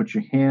chest. Put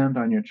your hand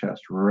on your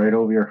chest, right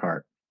over your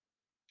heart.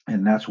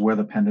 And that's where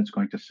the pendant's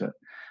going to sit.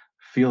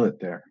 Feel it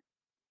there.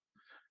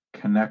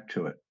 Connect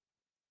to it.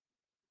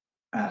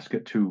 Ask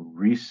it to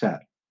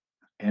reset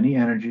any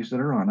energies that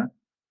are on it,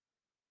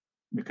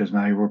 because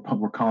now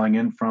we're calling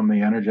in from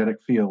the energetic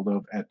field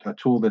of a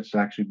tool that's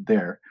actually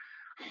there.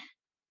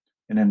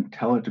 And then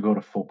tell it to go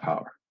to full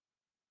power.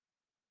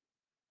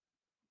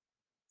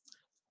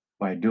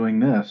 By doing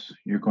this,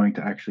 you're going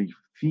to actually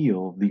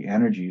feel the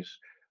energies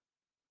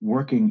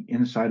working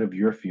inside of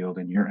your field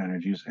and your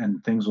energies,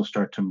 and things will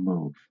start to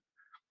move.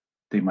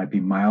 They might be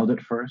mild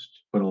at first,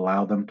 but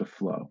allow them to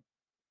flow.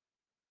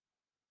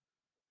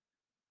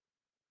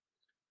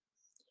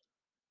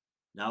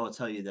 Now I'll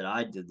tell you that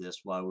I did this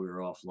while we were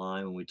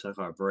offline when we took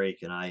our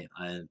break, and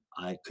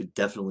I could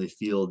definitely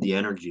feel the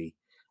energy,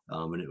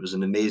 and it was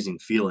an amazing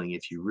feeling.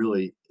 If you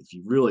really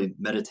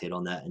meditate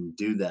on that and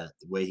do that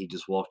the way he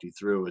just walked you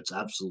through, it's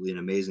absolutely an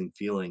amazing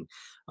feeling,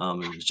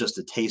 and it's just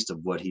a taste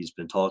of what he's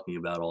been talking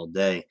about all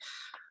day.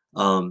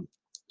 Um,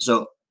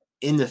 so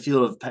in the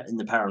field of in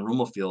the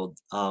paranormal field,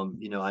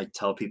 I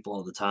tell people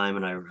all the time,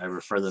 and I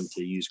refer them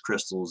to use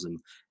crystals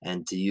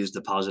and to use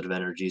the positive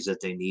energies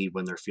that they need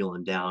when they're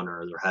feeling down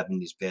or they're having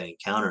these bad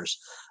encounters.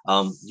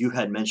 You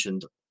had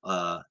mentioned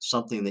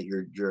something that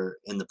you're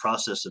in the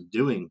process of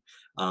doing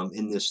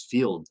in this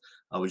field.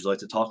 Would you like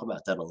to talk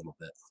about that a little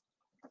bit?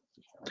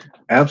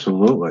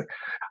 Absolutely.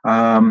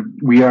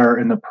 We are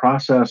in the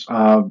process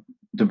of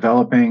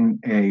developing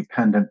a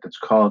pendant that's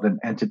called an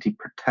entity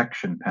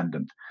protection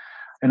pendant.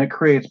 And it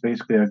creates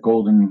basically a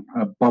golden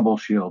bubble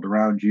shield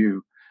around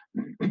you.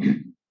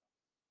 And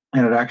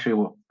it actually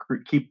will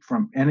keep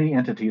from any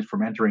entities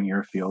from entering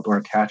your field or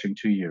attaching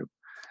to you.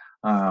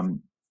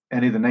 Um,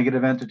 any of the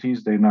negative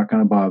entities, they're not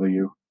going to bother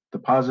you. The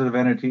positive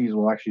entities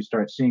will actually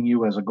start seeing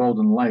you as a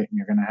golden light, and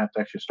you're going to have to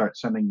actually start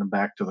sending them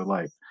back to the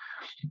light.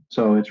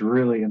 So it's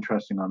really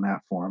interesting on that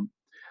form.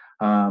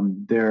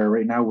 There,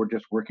 right now, we're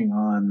just working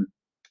on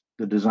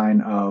the design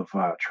of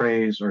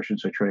trays, or I should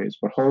say trays,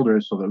 but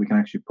holders, so that we can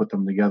actually put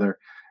them together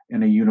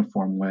in a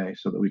uniform way,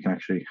 so that we can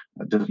actually,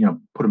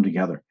 put them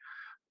together.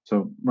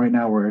 So right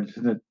now,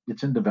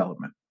 it's in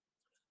development.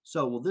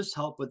 So will this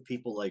help with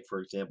people like, for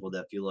example,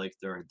 that feel like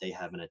they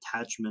have an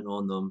attachment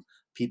on them,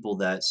 people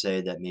that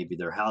say that maybe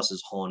their house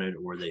is haunted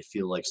or they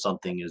feel like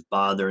something is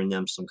bothering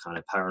them, some kind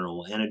of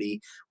paranormal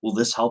entity. Will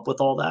this help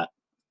with all that?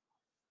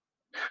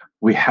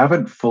 We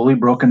haven't fully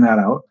broken that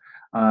out,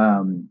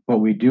 but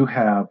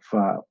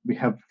we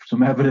have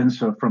some evidence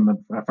from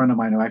a friend of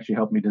mine who actually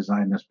helped me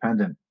design this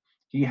pendant.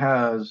 He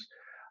has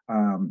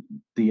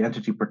the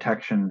entity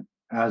protection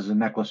as a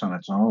necklace on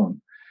its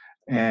own,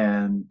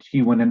 and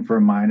he went in for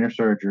a minor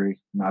surgery,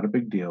 not a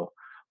big deal.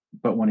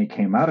 But when he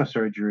came out of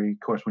surgery, of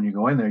course, when you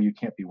go in there, you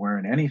can't be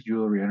wearing any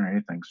jewelry or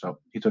anything. So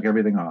he took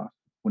everything off.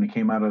 When he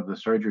came out of the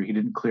surgery, he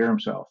didn't clear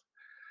himself,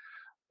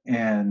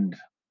 and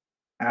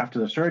after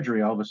the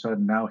surgery, all of a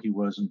sudden now he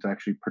wasn't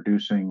actually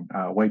producing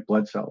white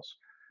blood cells.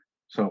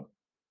 So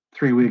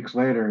 3 weeks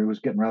later, he was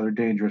getting rather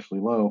dangerously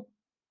low.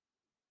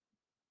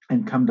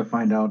 And come to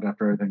find out,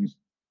 after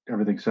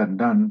everything's said and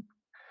done,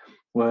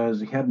 was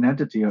he had an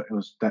entity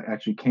that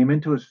actually came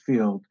into his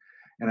field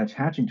and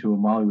attaching to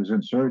him while he was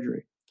in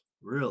surgery.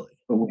 Really?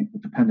 But when he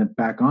put the pendant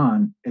back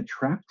on, it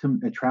trapped him.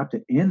 It trapped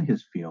it in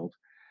his field,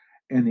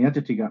 and the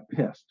entity got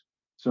pissed.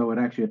 So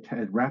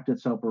it wrapped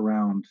itself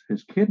around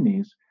his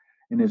kidneys,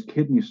 and his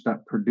kidneys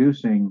stopped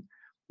producing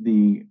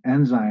the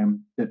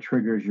enzyme that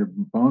triggers your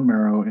bone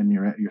marrow and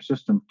your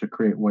system to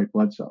create white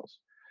blood cells.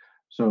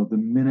 So the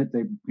minute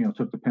they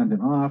took the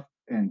pendant off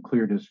and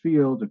cleared his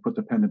field and put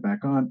the pendant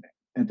back on,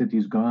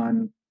 entity's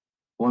gone,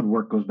 blood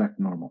work goes back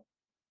to normal.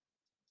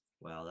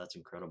 Wow, that's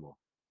incredible.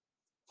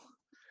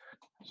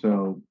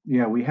 So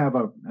yeah, we have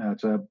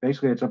it's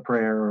a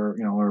prayer,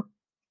 or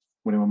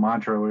whatever,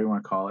 mantra, whatever you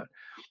want to call it.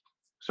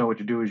 So what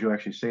you do is you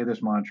actually say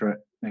this mantra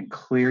and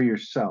clear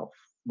yourself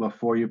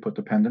before you put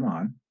the pendant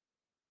on,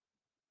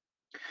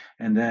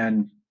 and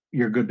then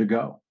you're good to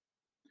go.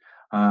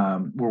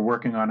 We're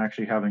working on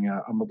actually having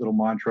a little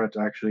mantra to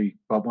actually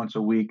about once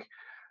a week,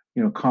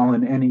 call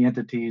in any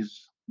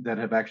entities that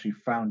have actually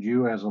found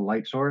you as a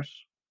light source,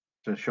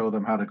 to show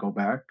them how to go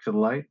back to the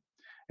light.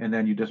 And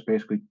then you just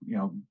basically,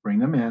 bring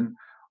them in,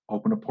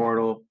 open a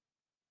portal,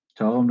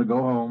 tell them to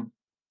go home,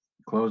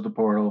 close the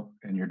portal,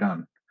 and you're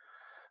done.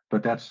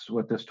 But that's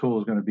what this tool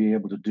is going to be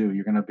able to do.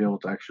 You're going to be able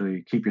to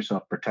actually keep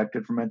yourself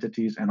protected from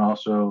entities, and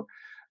also,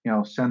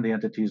 send the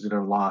entities that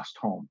are lost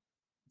home.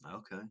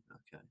 Okay,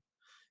 okay.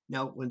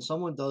 Now, when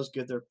someone does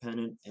get their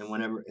pennant, and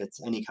whenever it's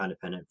any kind of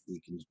pennant, we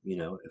can,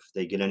 if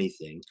they get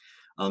anything,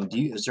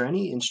 is there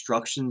any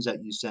instructions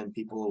that you send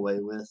people away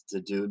with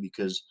to do?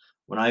 Because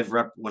when I've,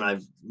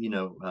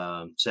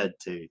 said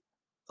to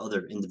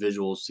other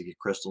individuals to get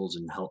crystals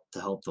and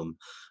help them,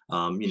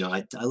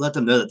 I let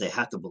them know that they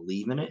have to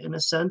believe in it in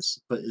a sense.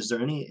 But is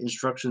there any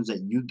instructions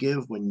that you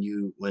give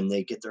when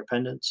they get their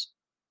pendants?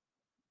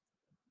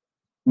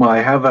 Well, I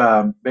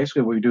have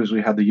basically what we do is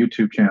we have the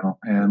YouTube channel,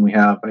 and we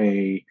have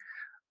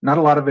not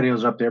a lot of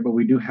videos up there, but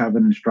we do have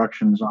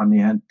instructions on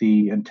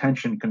the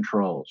intention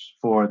controls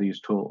for these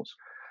tools.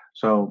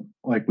 So,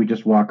 like, we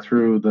just walk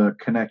through the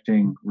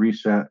connecting,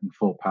 reset, and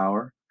full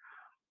power.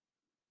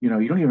 You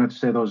don't even have to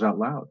say those out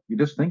loud. You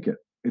just think it,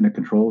 and it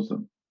controls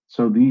them.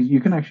 So these, you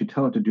can actually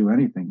tell it to do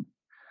anything.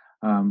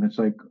 It's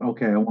like,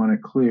 okay, I want to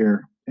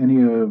clear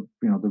any of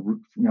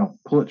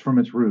pull it from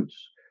its roots.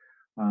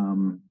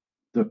 Um,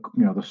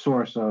 the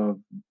source of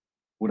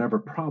whatever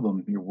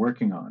problem you're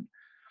working on.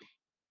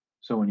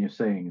 So when you're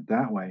saying it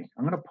that way,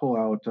 I'm going to pull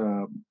out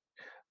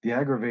the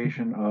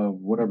aggravation of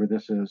whatever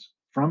this is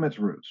from its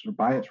roots or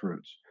by its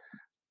roots.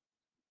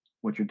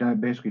 What you're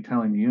basically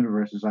telling the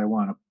universe is, I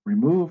want to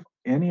remove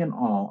any and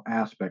all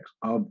aspects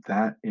of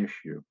that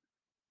issue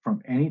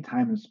from any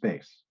time and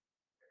space.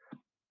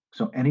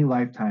 So any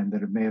lifetime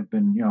that it may have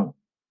been,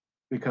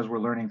 because we're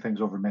learning things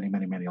over many,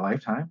 many, many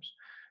lifetimes,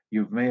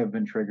 you may have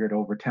been triggered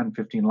over 10,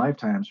 15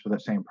 lifetimes for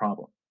that same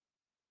problem.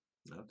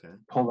 Okay.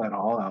 Pull that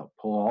all out,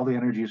 pull all the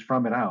energies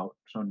from it out.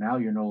 So now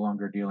you're no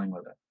longer dealing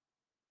with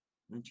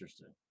it.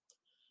 Interesting.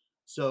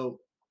 So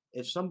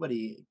if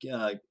somebody,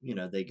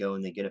 they go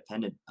and they get a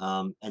pendant,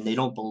 and they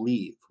don't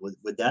believe,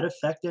 would that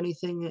affect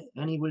anything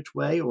any which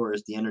way, or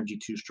is the energy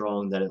too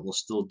strong that it will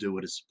still do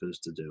what it's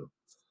supposed to do?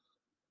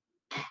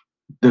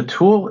 The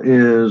tool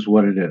is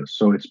what it is.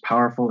 So it's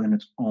powerful in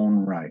its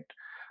own right.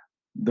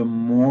 The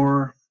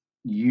more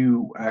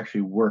you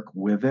actually work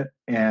with it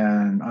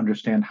and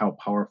understand how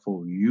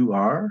powerful you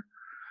are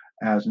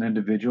as an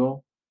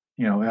individual,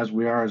 as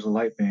we are as a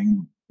light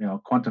being,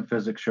 quantum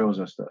physics shows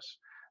us this,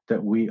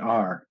 that we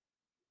are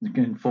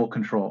in full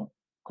control.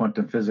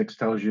 Quantum physics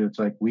tells you it's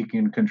like we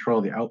can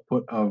control the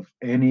output of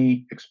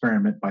any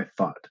experiment by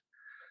thought.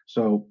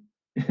 So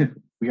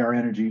we are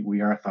energy,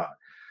 we are thought.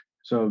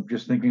 So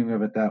just thinking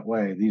of it that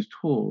way, these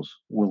tools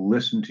will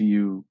listen to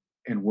you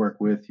and work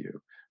with you.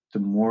 The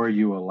more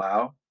you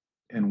allow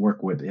and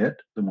work with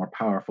it, the more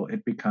powerful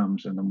it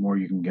becomes and the more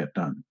you can get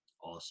done.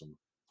 Awesome.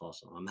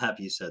 Awesome. I'm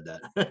happy you said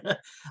that.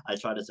 I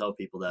try to tell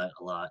people that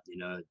a lot,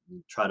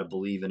 try to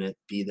believe in it,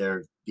 be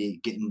there,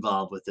 get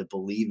involved with it,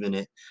 believe in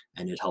it,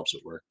 and it helps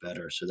it work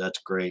better. So that's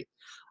great.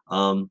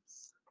 Um,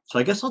 so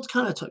I guess let's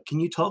kind of talk,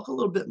 can you talk a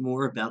little bit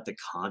more about the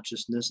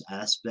consciousness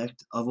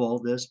aspect of all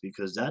this?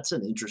 Because that's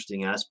an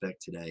interesting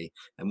aspect today,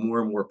 and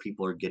more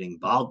people are getting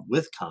involved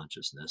with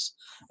consciousness.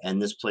 And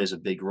this plays a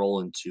big role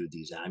into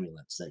these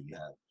amulets that you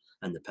have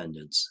and the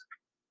pendants.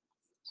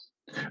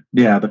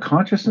 Yeah, the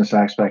consciousness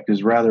aspect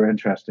is rather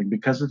interesting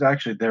because it's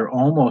actually they're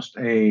almost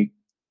an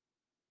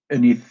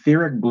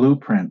etheric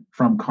blueprint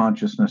from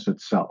consciousness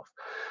itself.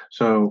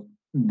 So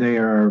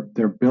they're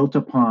built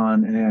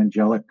upon an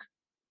angelic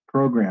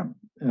program.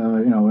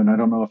 And I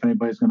don't know if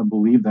anybody's going to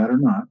believe that or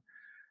not.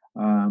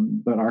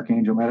 But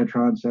Archangel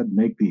Metatron said,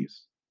 make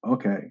these.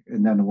 Okay.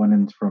 And then it went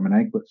in from an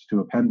anklet to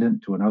a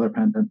pendant to another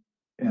pendant.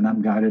 And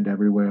I'm guided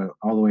everywhere,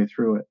 all the way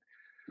through it.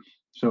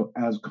 So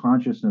as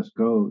consciousness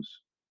goes,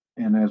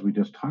 and as we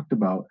just talked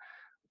about,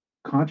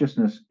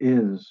 consciousness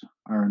is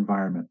our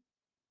environment.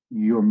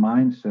 Your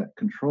mindset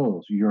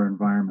controls your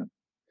environment.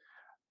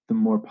 The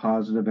more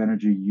positive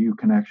energy you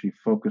can actually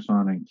focus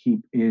on and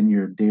keep in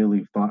your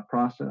daily thought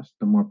process,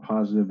 the more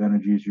positive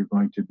energies you're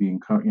going to be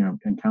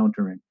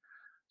encountering.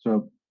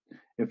 So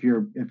if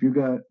you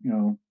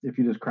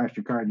just crashed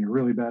your car in a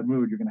really bad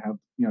mood, you're going to have,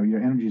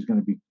 your energy is going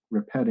to be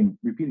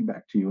repeating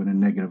back to you in a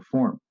negative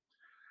form.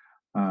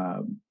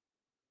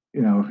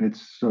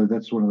 It's so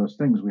that's one of those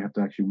things we have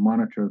to actually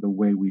monitor the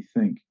way we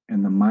think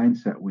and the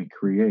mindset we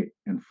create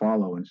and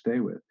follow and stay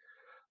with.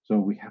 So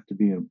we have to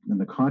be in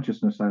the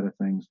consciousness side of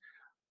things.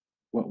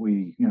 What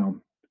we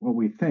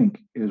think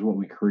is what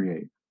we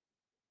create.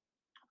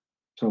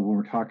 So when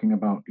we're talking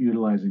about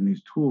utilizing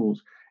these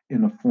tools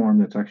in a form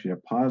that's actually a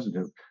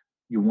positive,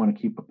 you want to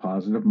keep a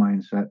positive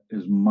mindset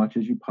as much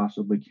as you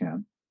possibly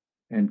can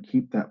and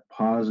keep that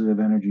positive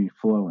energy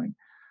flowing.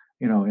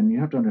 And you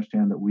have to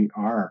understand that we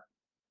are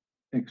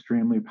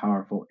extremely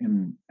powerful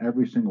in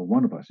every single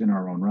one of us in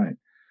our own right.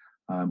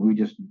 We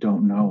just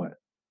don't know it.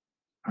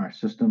 Our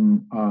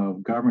system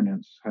of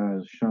governance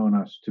has shown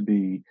us to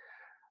be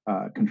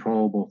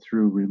controllable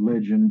through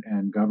religion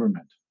and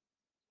government,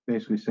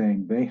 basically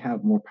saying they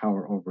have more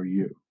power over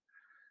you.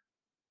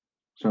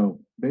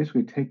 So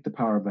basically, take the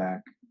power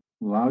back,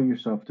 allow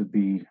yourself to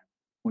be,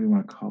 what do you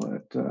want to call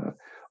it,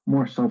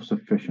 more self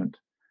sufficient.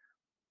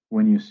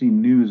 When you see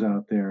news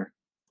out there,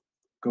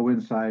 go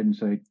inside and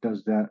say,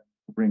 does that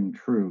ring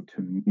true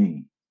to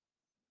me?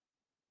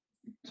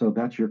 So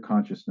that's your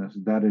consciousness.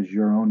 That is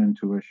your own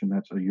intuition.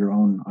 That's your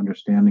own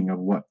understanding of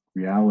what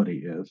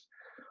reality is.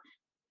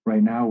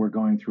 Right now, we're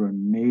going through a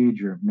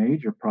major,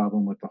 major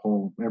problem with the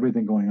whole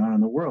everything going on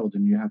in the world,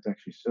 and you have to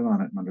actually sit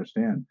on it and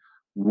understand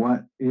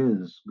what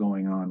is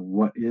going on,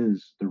 what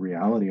is the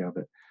reality of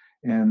it,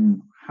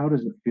 and how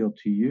does it feel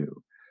to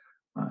you.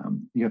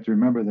 You have to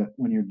remember that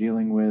when you're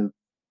dealing with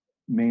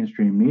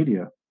mainstream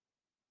media,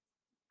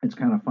 it's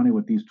kind of funny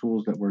with these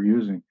tools that we're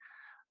using.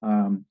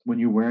 When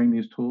you're wearing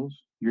these tools,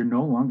 you're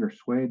no longer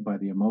swayed by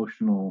the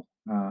emotional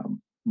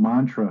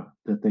mantra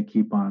that they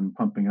keep on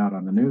pumping out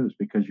on the news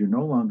because you're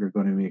no longer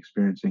going to be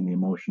experiencing the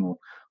emotional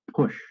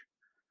push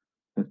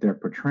that they're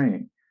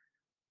portraying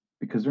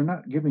because they're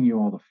not giving you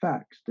all the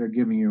facts, they're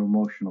giving you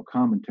emotional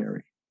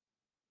commentary.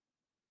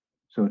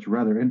 So it's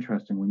rather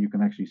interesting when you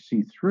can actually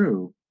see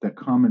through that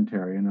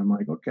commentary. And I'm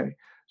like, okay,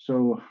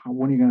 so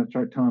when are you going to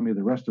start telling me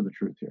the rest of the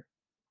truth here?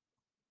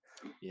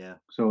 Yeah.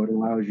 So it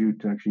allows you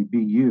to actually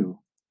be you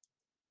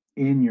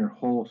in your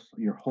whole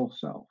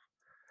self.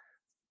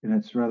 And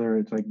it's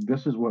like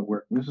this is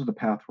the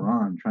path we're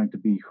on, trying to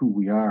be who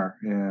we are.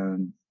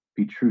 And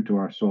be true to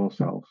our soul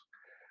selves.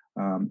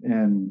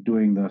 And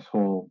doing this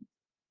whole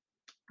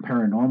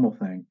paranormal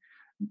thing,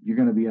 you're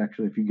going to be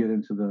actually, if you get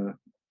into the,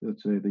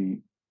 let's say, the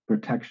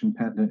protection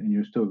pendant and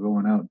you're still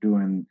going out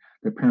doing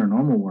the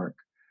paranormal work,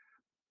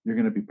 you're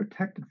going to be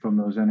protected from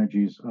those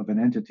energies of an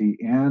entity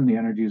and the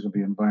energies of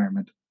the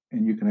environment.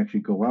 And you can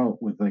actually go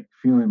out with like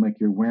feeling like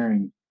you're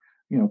wearing,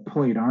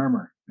 plate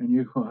armor, and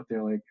you go out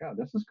there like, oh,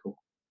 this is cool.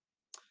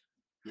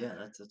 Yeah,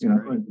 that's You know,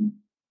 great.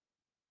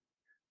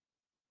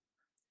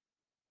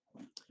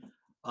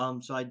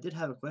 So I did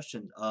have a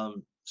question.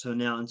 So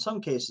now in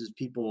some cases,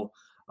 people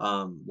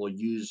will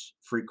use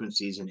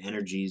frequencies and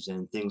energies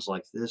and things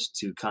like this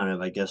to kind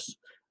of, I guess,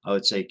 I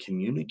would say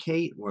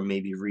communicate or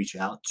maybe reach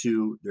out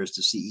to. There's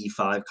the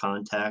CE5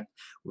 contact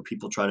where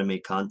people try to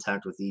make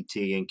contact with ET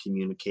and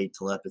communicate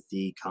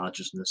telepathy,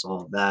 consciousness,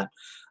 all of that.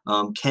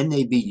 Can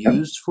they be yeah.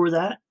 used for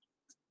that?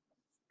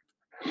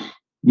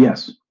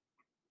 Yes.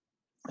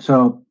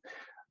 So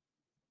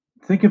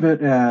think of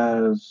it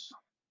as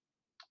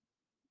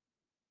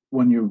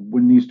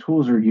when these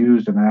tools are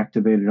used and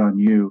activated on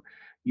you,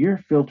 you're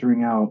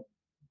filtering out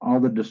all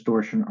the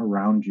distortion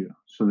around you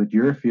so that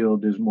your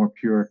field is more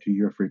pure to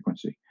your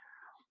frequency.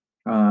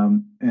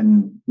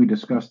 And we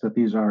discussed that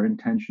these are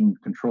intention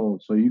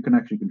controlled, so you can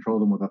actually control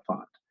them with a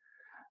thought.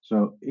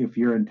 So if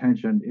your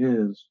intention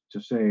is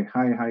to say,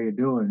 "Hi, how you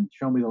doing?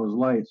 Show me those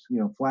lights.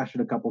 Flash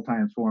it a couple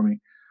times for me,"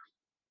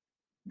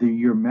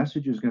 your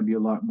message is going to be a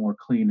lot more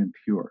clean and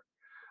pure.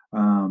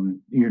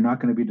 You're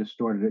not going to be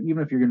distorted.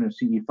 Even if you're in a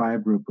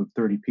CE5 group of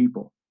 30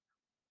 people,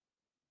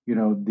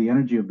 the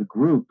energy of the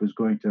group is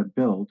going to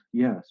build,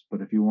 yes.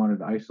 But if you wanted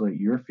to isolate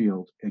your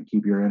field and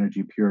keep your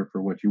energy pure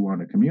for what you want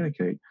to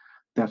communicate,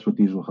 that's what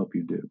these will help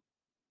you do.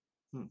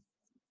 Hmm.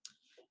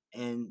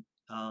 And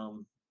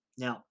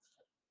now,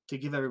 to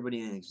give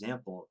everybody an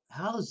example,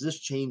 how has this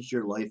changed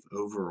your life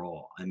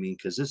overall? I mean,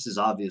 because this is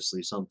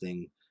obviously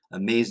something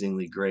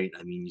amazingly great.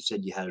 I mean, you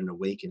said you had an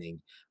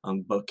awakening,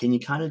 but can you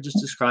kind of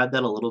just describe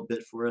that a little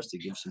bit for us to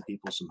give some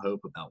people some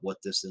hope about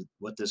what this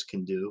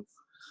can do?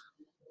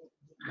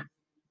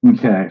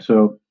 Okay,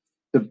 so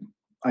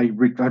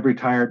I've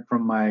retired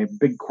from my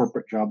big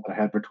corporate job that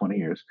I had for 20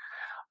 years,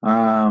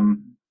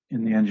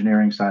 in the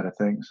engineering side of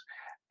things.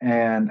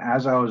 And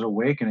as I was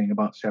awakening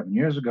about 7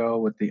 years ago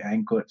with the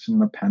anklets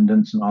and the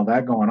pendants and all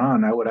that going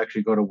on, I would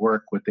actually go to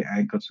work with the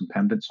anklets and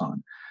pendants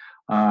on.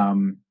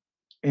 Um,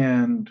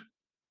 and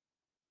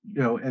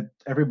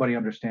everybody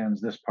understands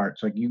this part.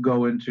 It's like you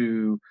go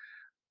into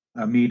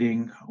a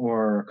meeting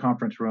or a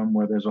conference room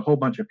where there's a whole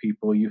bunch of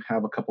people. You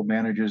have a couple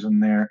managers in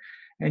there,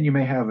 and you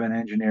may have an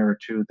engineer or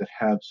two that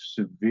have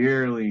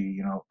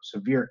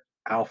severe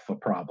alpha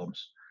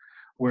problems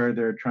where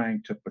they're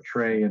trying to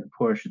portray and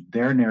push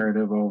their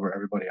narrative over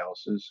everybody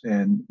else's.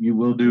 And you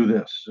will do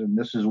this, and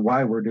this is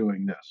why we're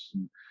doing this.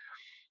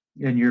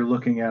 And you're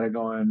looking at it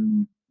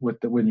going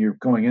when you're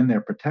going in there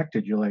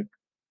protected, you're like,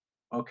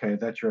 okay,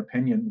 that's your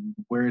opinion.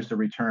 Where's the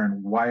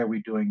return? Why are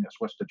we doing this?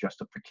 What's the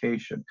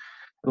justification?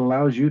 It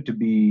allows you to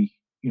be,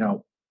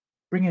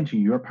 bring into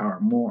your power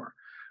more.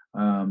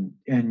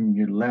 And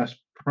you're less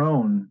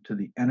prone to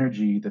the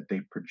energy that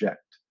they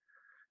project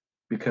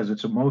because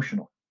it's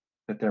emotional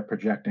that they're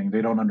projecting.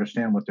 They don't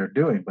understand what they're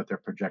doing, but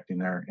they're projecting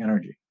their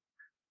energy.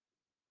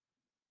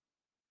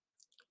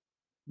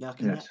 Now,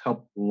 And it's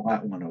helped a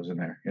lot when I was in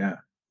there. Yeah.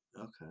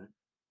 okay,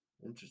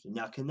 interesting.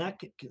 Now, can that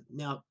get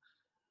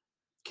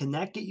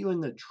you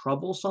into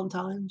trouble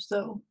sometimes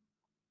though?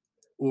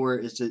 Or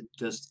is it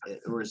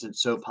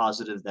so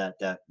positive that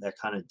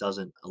kind of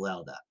doesn't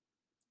allow that?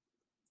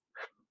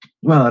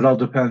 Well, it all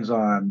depends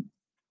on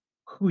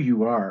who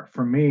you are.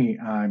 For me,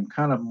 I'm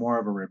kind of more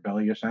of a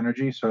rebellious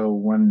energy. So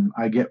when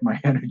I get my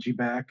energy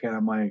back and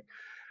I'm like,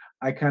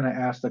 I kind of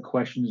ask the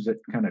questions that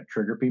kind of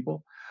trigger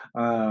people.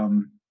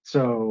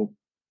 So,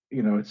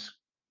 it's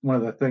one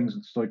of the things.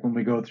 It's like when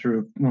we go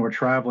through when we're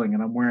traveling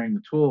and I'm wearing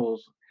the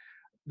tools,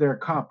 they're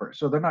copper,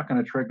 so they're not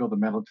going to trigger the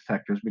metal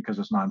detectors because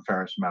it's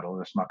non-ferrous metal.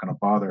 It's not going to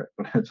bother it.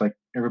 But it's like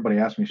everybody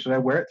asks me, should I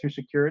wear it through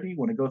security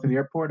when I go through the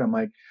airport? I'm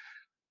like,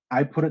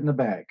 I put it in the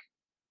bag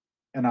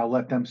and I'll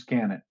let them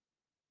scan it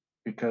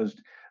because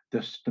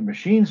the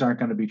machines aren't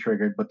going to be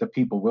triggered, but the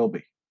people will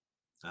be.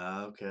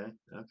 Okay,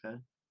 okay.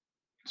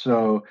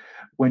 So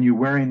when you're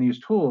wearing these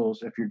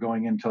tools, if you're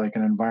going into like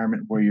an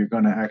environment where you're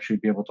going to actually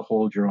be able to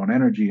hold your own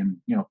energy and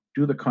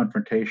do the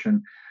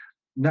confrontation,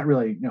 not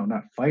really,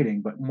 not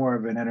fighting, but more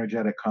of an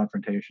energetic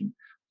confrontation.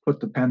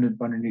 Put the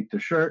pendant underneath the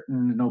shirt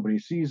and nobody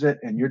sees it,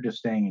 and you're just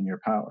staying in your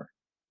power.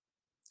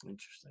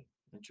 Interesting,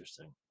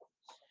 interesting.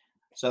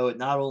 So it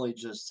not only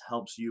just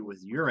helps you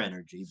with your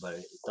energy, but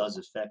it does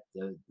affect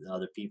the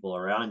other people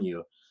around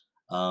you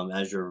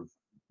as you're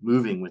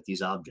moving with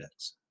these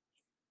objects.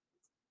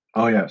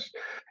 Oh yes,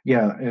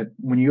 yeah.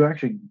 When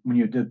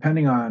you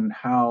depending on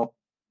how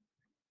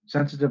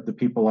sensitive the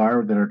people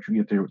are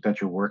that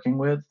you're working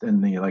with in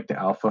the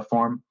alpha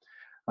form,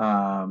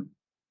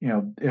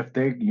 if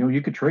they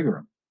you could trigger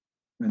them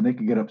and they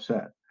could get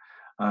upset.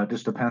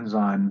 Just depends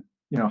on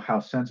how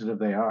sensitive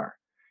they are,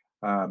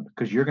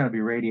 because you're going to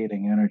be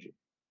radiating energy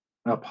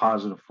in a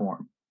positive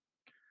form.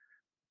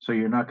 So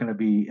you're not going to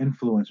be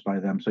influenced by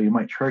them. So you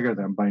might trigger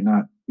them by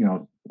not,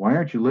 why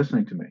aren't you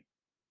listening to me?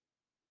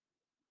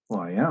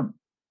 Well, I am.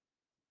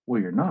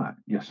 Well, you're not.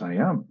 Yes, I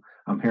am.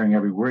 I'm hearing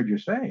every word you're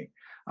saying.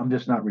 I'm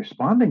just not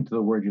responding to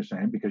the word you're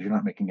saying because you're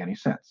not making any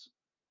sense.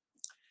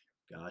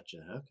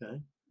 Gotcha. Okay.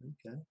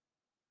 Okay.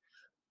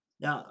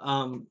 Now,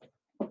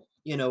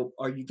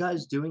 are you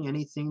guys doing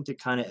anything to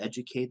kind of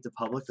educate the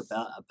public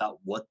about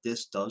what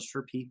this does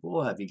for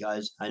people? Have you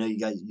guys? I know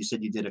you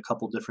said you did a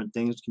couple different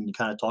things. Can you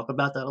kind of talk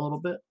about that a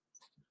little bit?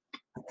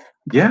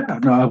 Yeah,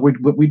 no,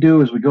 what we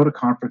do is we go to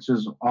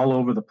conferences all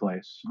over the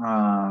place.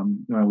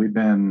 We've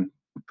been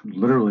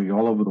literally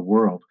all over the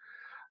world.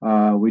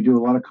 We do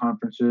a lot of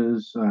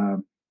conferences.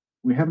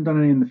 We haven't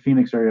done any in the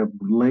Phoenix area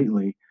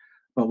lately,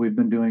 but we've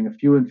been doing a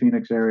few in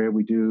Phoenix area.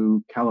 We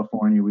do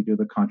California. We do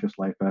the Conscious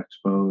Life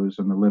Expos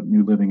and the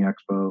New Living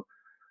Expo.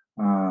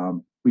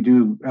 We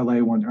do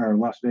LA one or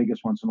Las Vegas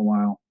once in a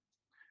while.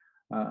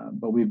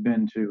 But we've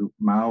been to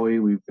Maui,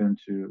 we've been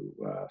to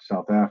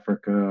South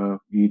Africa,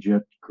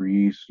 Egypt,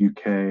 Greece,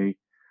 UK,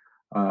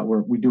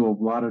 where we do a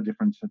lot of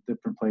different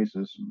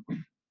places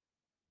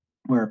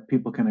where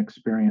people can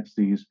experience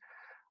these.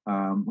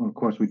 Of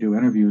course, we do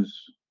interviews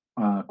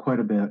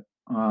quite a bit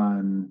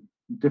on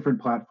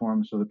different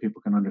platforms so that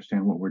people can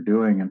understand what we're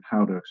doing and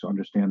how to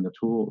understand the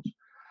tools.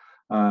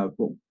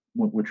 But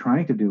what we're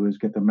trying to do is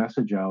get the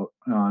message out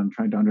on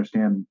trying to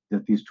understand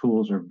that these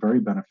tools are very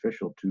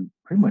beneficial to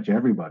pretty much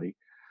everybody.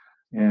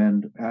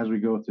 And as we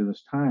go through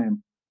this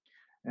time,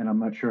 and I'm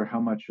not sure how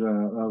much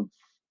of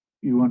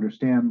you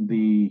understand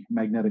the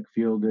magnetic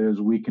field is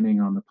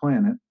weakening on the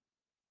planet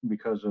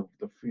because of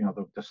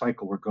the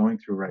cycle we're going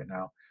through right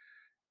now,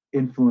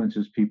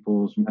 influences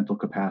people's mental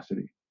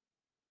capacity.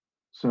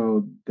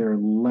 So they're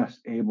less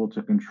able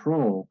to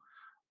control,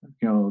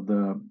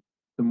 the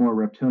more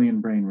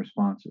reptilian brain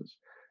responses.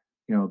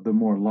 The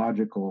more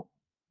logical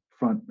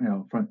front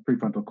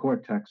prefrontal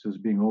cortex is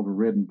being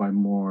overridden by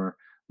more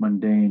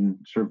mundane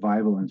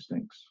survival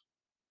instincts.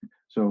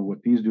 So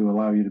what these do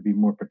allow you to be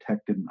more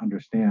protected and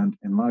understand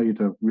and allow you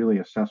to really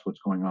assess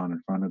what's going on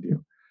in front of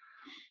you.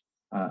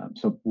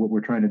 So what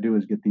we're trying to do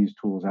is get these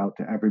tools out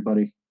to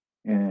everybody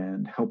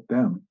and help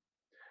them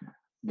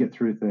get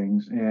through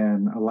things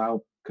and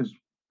allow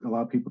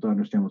people to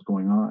understand what's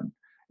going on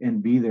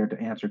and be there to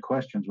answer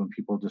questions when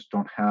people just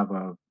don't have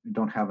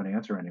an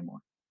answer anymore.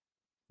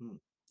 Hmm.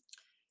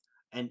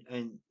 And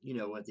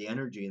with the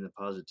energy and the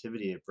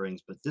positivity it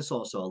brings, but this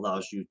also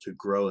allows you to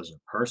grow as a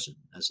person,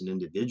 as an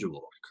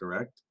individual,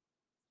 correct?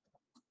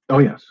 Oh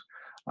yes.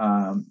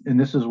 And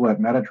this is what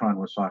Metatron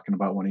was talking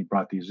about when he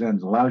brought these in.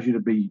 It allows you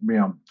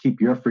to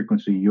keep your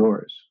frequency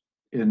yours.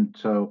 And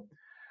so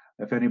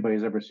if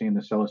anybody's ever seen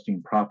the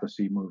Celestine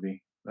Prophecy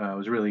movie, it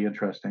was really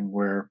interesting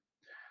where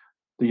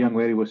the young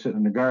lady was sitting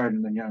in the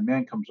garden and the young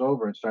man comes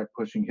over and starts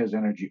pushing his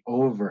energy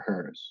over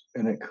hers.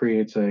 And it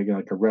creates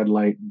like a red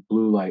light,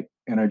 blue light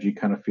energy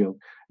kind of field.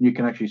 And you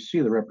can actually see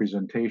the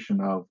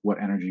representation of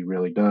what energy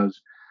really does.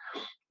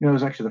 It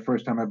was actually the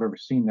first time I've ever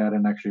seen that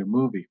in actually a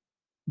movie.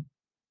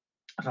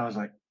 So I was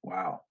like,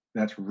 wow,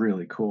 that's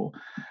really cool.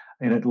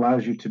 And it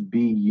allows you to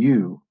be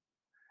you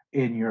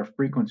in your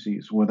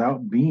frequencies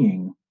without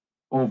being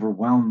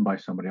overwhelmed by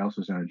somebody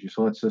else's energy.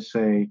 So let's just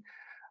say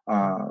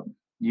uh,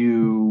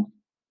 you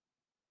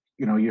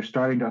you're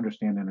starting to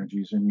understand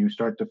energies and you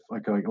start to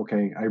like,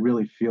 okay, I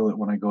really feel it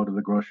when I go to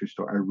the grocery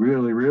store. I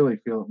really, really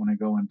feel it when I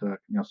go into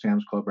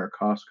Sam's Club or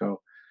Costco,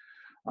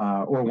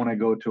 or when I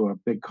go to a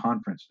big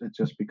conference. It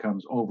just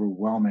becomes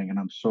overwhelming and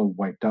I'm so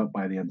wiped out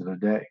by the end of the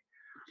day.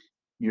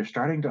 You're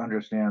starting to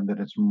understand that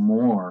it's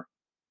more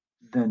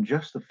than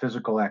just the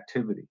physical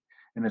activity,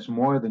 and it's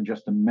more than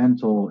just the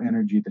mental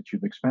energy that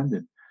you've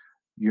expended.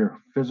 Your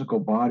physical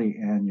body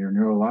and your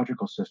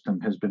neurological system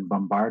has been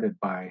bombarded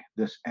by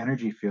this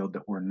energy field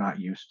that we're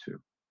not used to,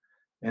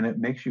 and it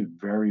makes you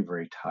very,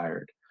 very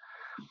tired.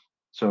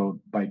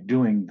 So by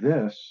doing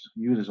this,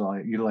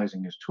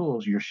 utilizing these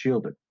tools, you're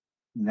shielded.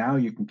 Now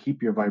you can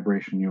keep your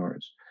vibration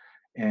yours.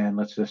 And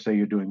let's just say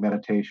you're doing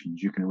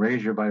meditations, you can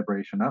raise your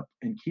vibration up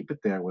and keep it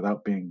there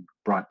without being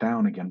brought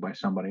down again by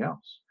somebody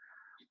else.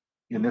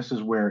 And this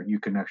is where you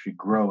can actually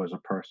grow as a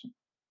person.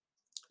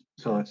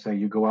 So let's say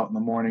you go out in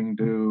the morning,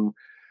 do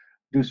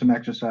some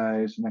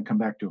exercise, and then come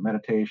back to a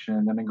meditation,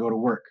 and then go to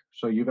work.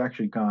 So you've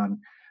actually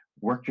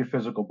worked your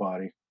physical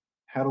body,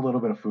 had a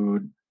little bit of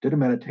food, did a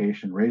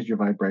meditation, raised your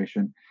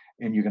vibration,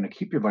 and you're going to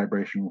keep your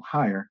vibration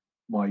higher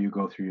while you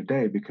go through your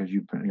day because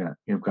you've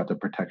got the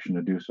protection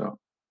to do so.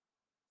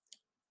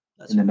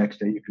 And the next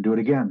day you can do it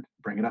again,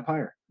 bring it up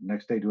higher. The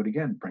next day, do it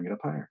again, bring it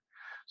up higher.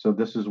 So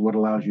this is what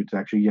allows you to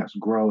actually, yes,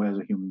 grow as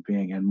a human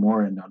being and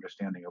more in the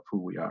understanding of who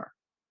we are.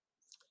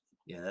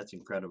 Yeah, that's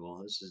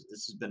incredible. This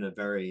has been a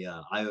very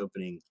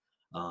eye-opening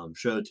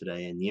show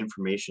today, and the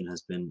information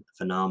has been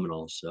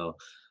phenomenal. So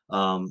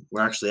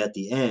we're actually at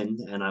the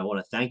end, and I want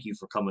to thank you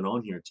for coming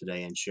on here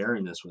today and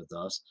sharing this with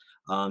us.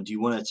 Do you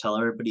want to tell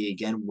everybody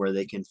again where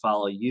they can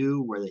follow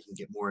you, where they can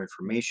get more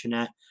information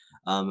at,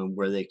 and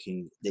where they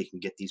can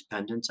get these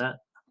pendants at?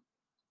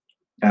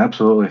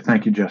 Absolutely.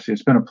 Thank you, Jesse.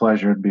 It's been a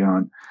pleasure to be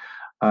on.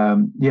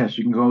 Yes,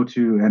 you can go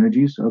to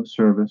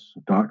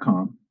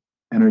energiesofservice.com,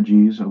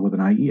 energies with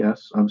an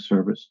IES of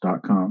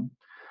service.com.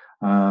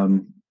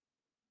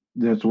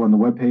 That's on the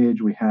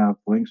webpage. We have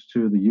links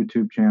to the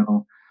YouTube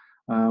channel.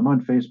 I'm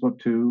on Facebook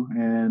too,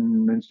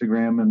 and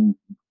Instagram, and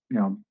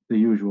the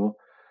usual.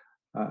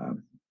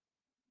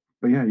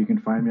 But yeah, you can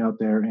find me out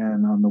there.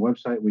 And on the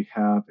website, we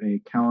have a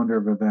calendar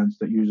of events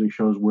that usually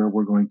shows where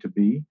we're going to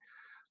be.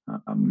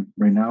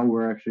 Right now,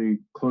 we're actually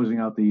closing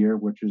out the year,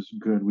 which is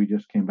good. We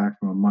just came back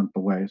from a month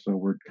away, so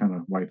we're kind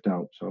of wiped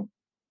out. So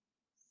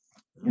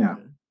yeah.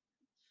 Okay.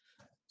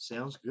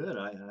 Sounds good.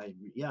 I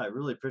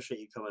really appreciate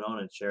you coming on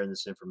and sharing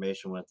this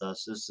information with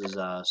us. This is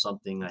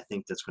something I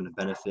think that's going to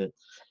benefit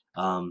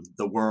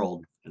the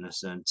world in a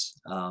sense,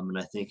 and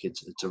I think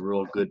it's a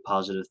real good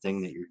positive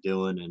thing that you're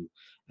doing,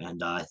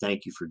 and I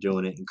thank you for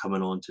doing it and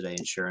coming on today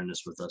and sharing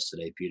this with us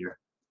today, Peter.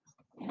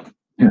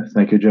 Yeah,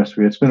 thank you,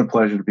 Jesse. It's been a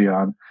pleasure to be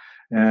on,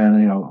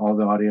 and all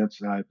the audience.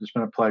 It's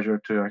been a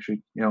pleasure to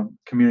actually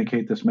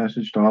communicate this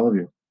message to all of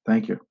you.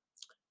 Thank you.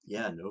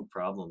 Yeah, no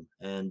problem.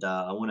 And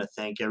I want to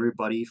thank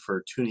everybody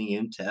for tuning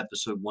in to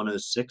episode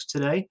 106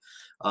 today.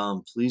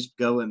 Please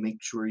go and make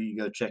sure you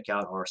go check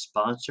out our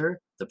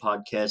sponsor, the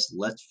podcast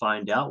Let's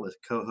Find Out with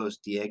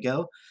co-host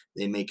Diego.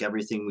 They make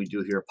everything we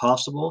do here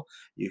possible.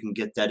 You can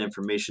get that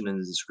information in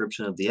the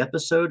description of the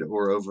episode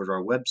or over at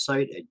our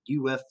website at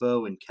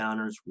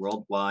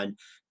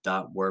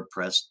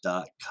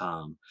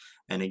ufoencountersworldwide.wordpress.com.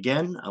 And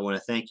again, I want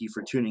to thank you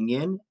for tuning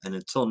in. And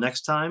until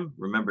next time,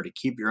 remember to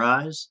keep your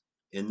eyes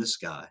in the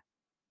sky.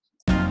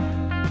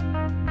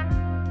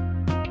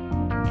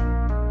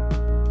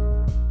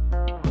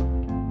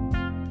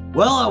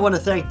 Well, I want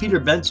to thank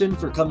Peter Benson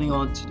for coming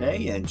on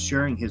today and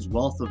sharing his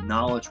wealth of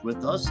knowledge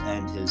with us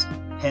and his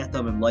path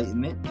of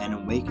enlightenment and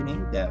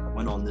awakening that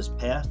went on this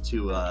path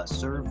to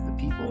serve the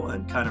people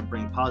and kind of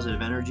bring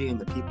positive energy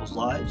into people's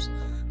lives.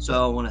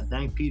 So I want to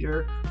thank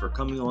Peter for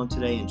coming on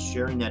today and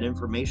sharing that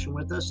information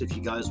with us. If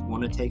you guys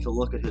want to take a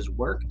look at his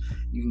work,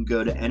 you can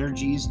go to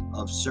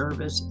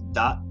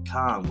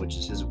energiesofservice.com, which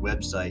is his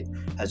website.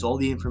 It has all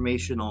the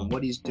information on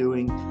what he's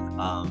doing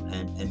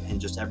and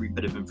just every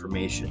bit of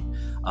information.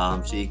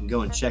 So you can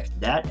go and check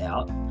that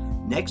out.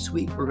 Next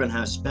week, we're going to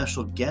have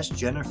special guest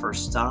Jennifer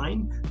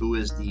Stein, who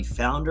is the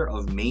founder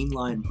of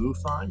Mainline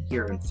MUFON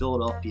here in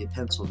Philadelphia,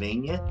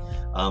 Pennsylvania.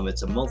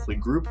 It's a monthly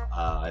group.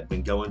 I've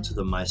been going to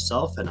them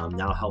myself, and I'm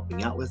now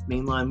helping out with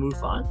Mainline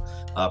MUFON,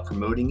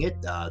 promoting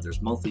it.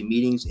 There's monthly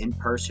meetings in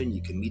person.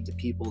 You can meet the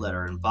people that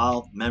are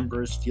involved,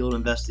 members, field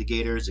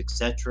investigators,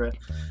 etc.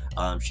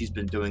 She's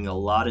been doing a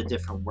lot of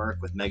different work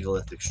with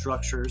megalithic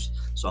structures,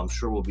 so I'm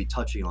sure we'll be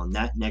touching on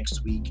that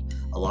next week.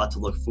 A lot to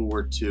look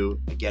forward to.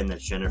 Again,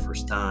 that's Jennifer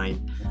Stein.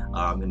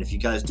 And if you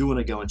guys do want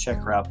to go and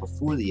check her out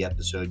before the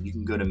episode, you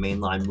can go to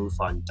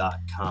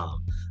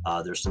mainlinemufon.com.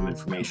 There's some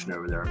information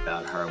over there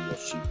about her and what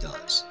she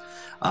does.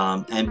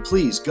 And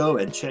please go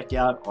and check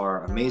out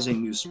our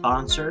amazing new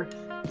sponsor,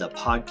 the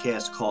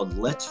podcast called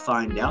Let's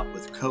Find Out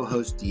with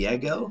co-host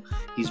Diego.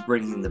 He's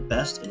bringing the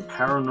best in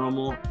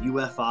paranormal,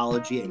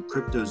 ufology, and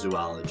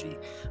cryptozoology.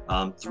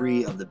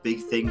 Three of the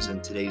big things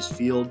in today's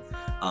field.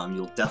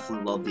 You'll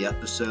definitely love the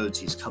episodes.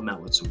 He's come out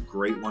with some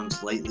great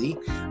ones lately. You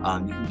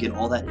can get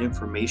all that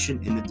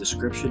information in the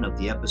description of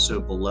the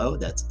episode below.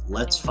 That's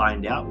Let's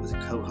Find Out with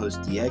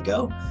co-host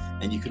Diego.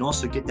 And you can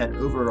also get that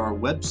over at our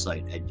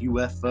website at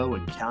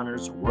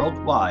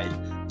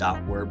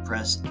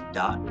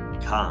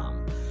ufoencountersworldwide.wordpress.com.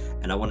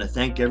 And I want to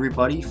thank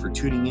everybody for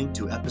tuning in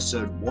to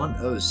episode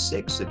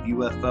 106 of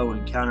UFO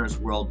Encounters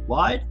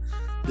Worldwide.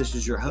 This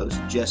is your host,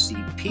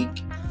 Jesse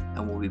Peak,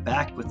 and we'll be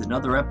back with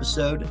another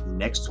episode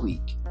next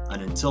week.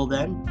 And until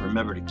then,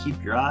 remember to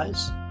keep your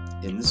eyes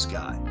in the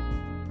sky.